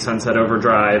that will be Sunset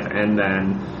Overdrive, and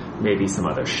then maybe some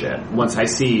other shit. Once I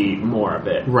see more of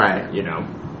it. Right. You know.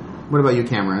 What about you,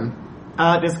 Cameron?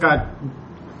 This got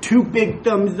 2 big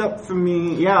thumbs up for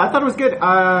me. Yeah, I thought it was good.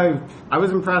 I was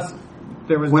impressed.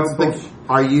 There was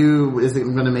is it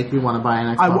going to make you want to buy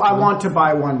an Xbox One? I want to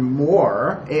buy one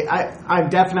more. I've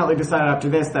definitely decided after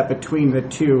this that between the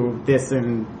two, this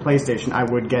and PlayStation, I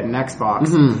would get an Xbox.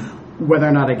 Mm-hmm. Whether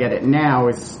or not I get it now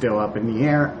is still up in the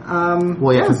air.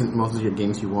 Because most of your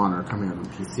games you want are coming out on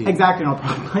PC. Exactly, and I'll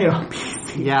probably play it on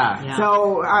PC. Yeah.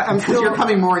 So I'm still... You're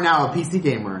coming more now a PC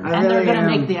gamer. And they're going to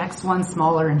make the X1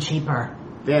 smaller and cheaper.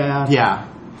 Yeah. Yeah.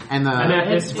 And at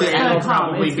this rate, it'll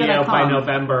probably be out by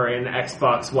November in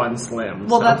Xbox One Slim.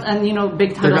 Well,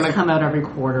 big titles come out every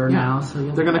quarter now. So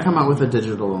they're going to come out with a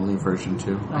digital-only version,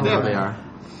 too. I know they are.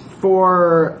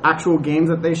 For actual games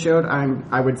that they showed,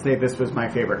 I would say this was my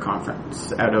favorite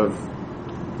conference out of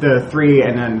the 3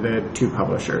 and then the 2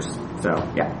 publishers.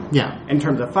 So, yeah. Yeah. In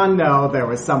terms of fun, though, there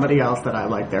was somebody else that I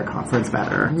liked their conference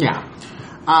better. Yeah.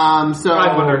 So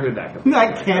I wonder who that could be.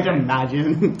 I can't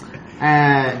imagine.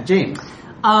 James.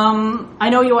 I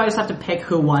know you always have to pick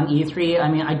who won E3.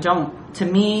 I mean, I don't to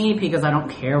me, because I don't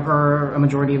care for a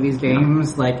majority of these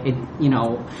games, like, it, you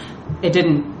know, it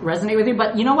didn't resonate with you.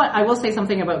 But you know what? I will say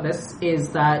something about this, is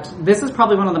that this is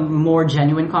probably one of the more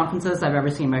genuine conferences I've ever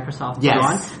seen Microsoft put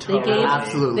on.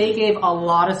 Absolutely. They gave a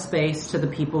lot of space to the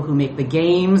people who make the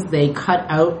games. They cut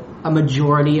out a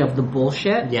majority of the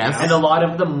bullshit. Yes. And a lot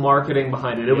of the marketing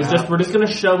behind it. It was just, we're just going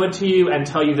to show it to you and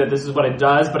tell you that this is what it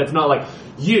does, but it's not like,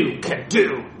 you can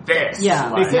do this.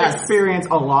 Yeah. They say experience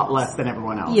a lot less than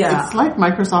everyone else. Yeah. It's like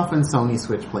Microsoft and Sony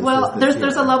switch places. Well,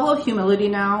 there's a level of humility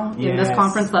now in this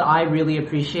conference that I really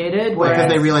appreciated. Because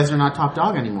they realize they're not top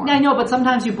dog anymore. I know, but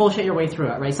sometimes you bullshit your way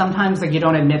through it, right? Sometimes, like, you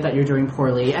don't admit that you're doing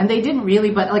poorly. And they didn't really,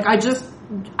 but, like,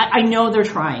 I know they're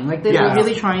trying. Like, they were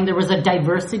really trying. There was a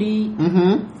diversity,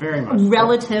 very much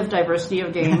relative diversity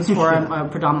of games for a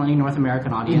predominantly North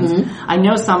American audience. I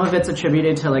know some of it's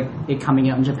attributed to, like, it coming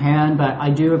out in Japan, but I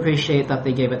do appreciate that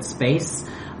they gave it space.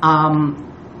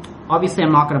 Obviously,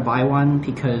 I'm not going to buy one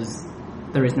because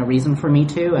there is no reason for me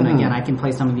to, and again, I can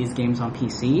play some of these games on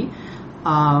PC.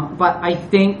 But I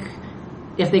think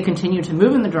if they continue to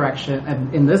move in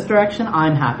this direction,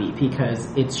 I'm happy,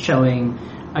 because it's showing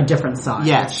a different side.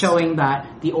 Yes. It's showing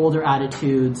that the older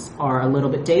attitudes are a little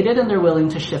bit dated and they're willing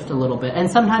to shift a little bit. And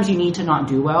sometimes you need to not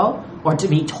do well, or to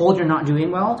be told you're not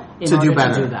doing well in order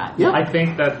to do that. Yeah. I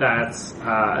think that's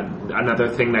another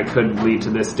thing that could lead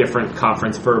to this different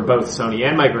conference for both Sony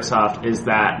and Microsoft, is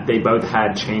that they both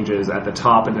had changes at the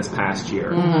top in this past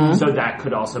year. So that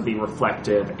could also be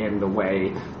reflected in the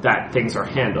way that things are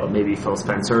handled. Maybe Phil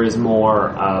Spencer is more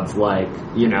of, like,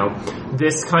 you know,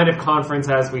 this kind of conference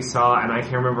as we saw, and I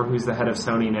can't remember who's the head of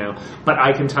Sony now, but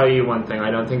I can tell you one thing, I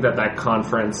don't think that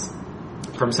conference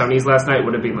from Sony's last night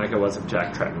would have been like it was if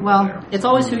Jack Tretton was there. It's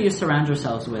always who you surround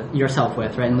yourself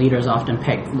with, right? And leaders often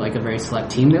pick, like, a very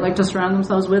select team they like to surround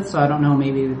themselves with, so I don't know,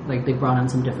 maybe, like, they brought in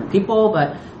some different people,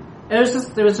 but it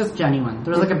was just genuine.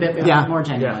 There was, like, a bit more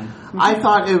genuine. Yeah. I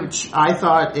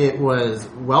thought it was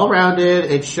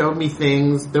well-rounded. It showed me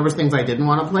things. There was things I didn't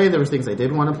want to play. There was things I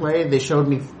did want to play. They showed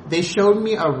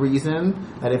me a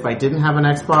reason that if I didn't have an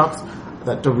Xbox,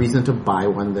 that the reason to buy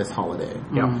one this holiday.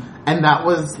 Yeah. And that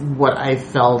was what I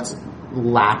felt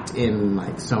lacked in,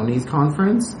 like, Sony's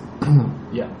conference.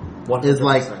 Yeah. 100%. Is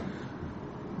like,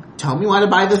 tell me why to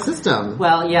buy the system.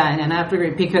 Well, yeah, and I have to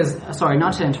agree, because, sorry,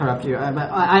 not to interrupt you,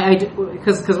 but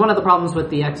because one of the problems with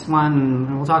the X1,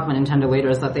 and we'll talk about Nintendo later,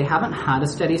 is that they haven't had a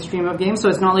steady stream of games, so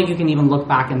it's not like you can even look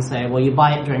back and say, well, you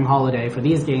buy it during holiday for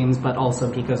these games, but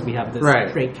also because we have this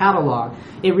great catalog.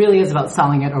 It really is about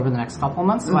selling it over the next couple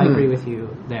months, so I agree with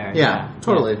you there. Yeah,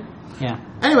 totally. Yeah.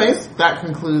 Anyways, that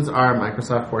concludes our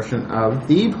Microsoft portion of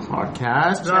the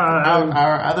podcast. Check out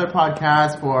our other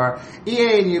podcasts for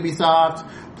EA and Ubisoft,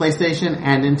 PlayStation,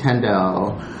 and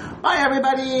Nintendo. Bye,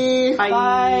 everybody!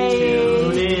 Bye!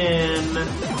 Tune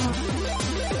in.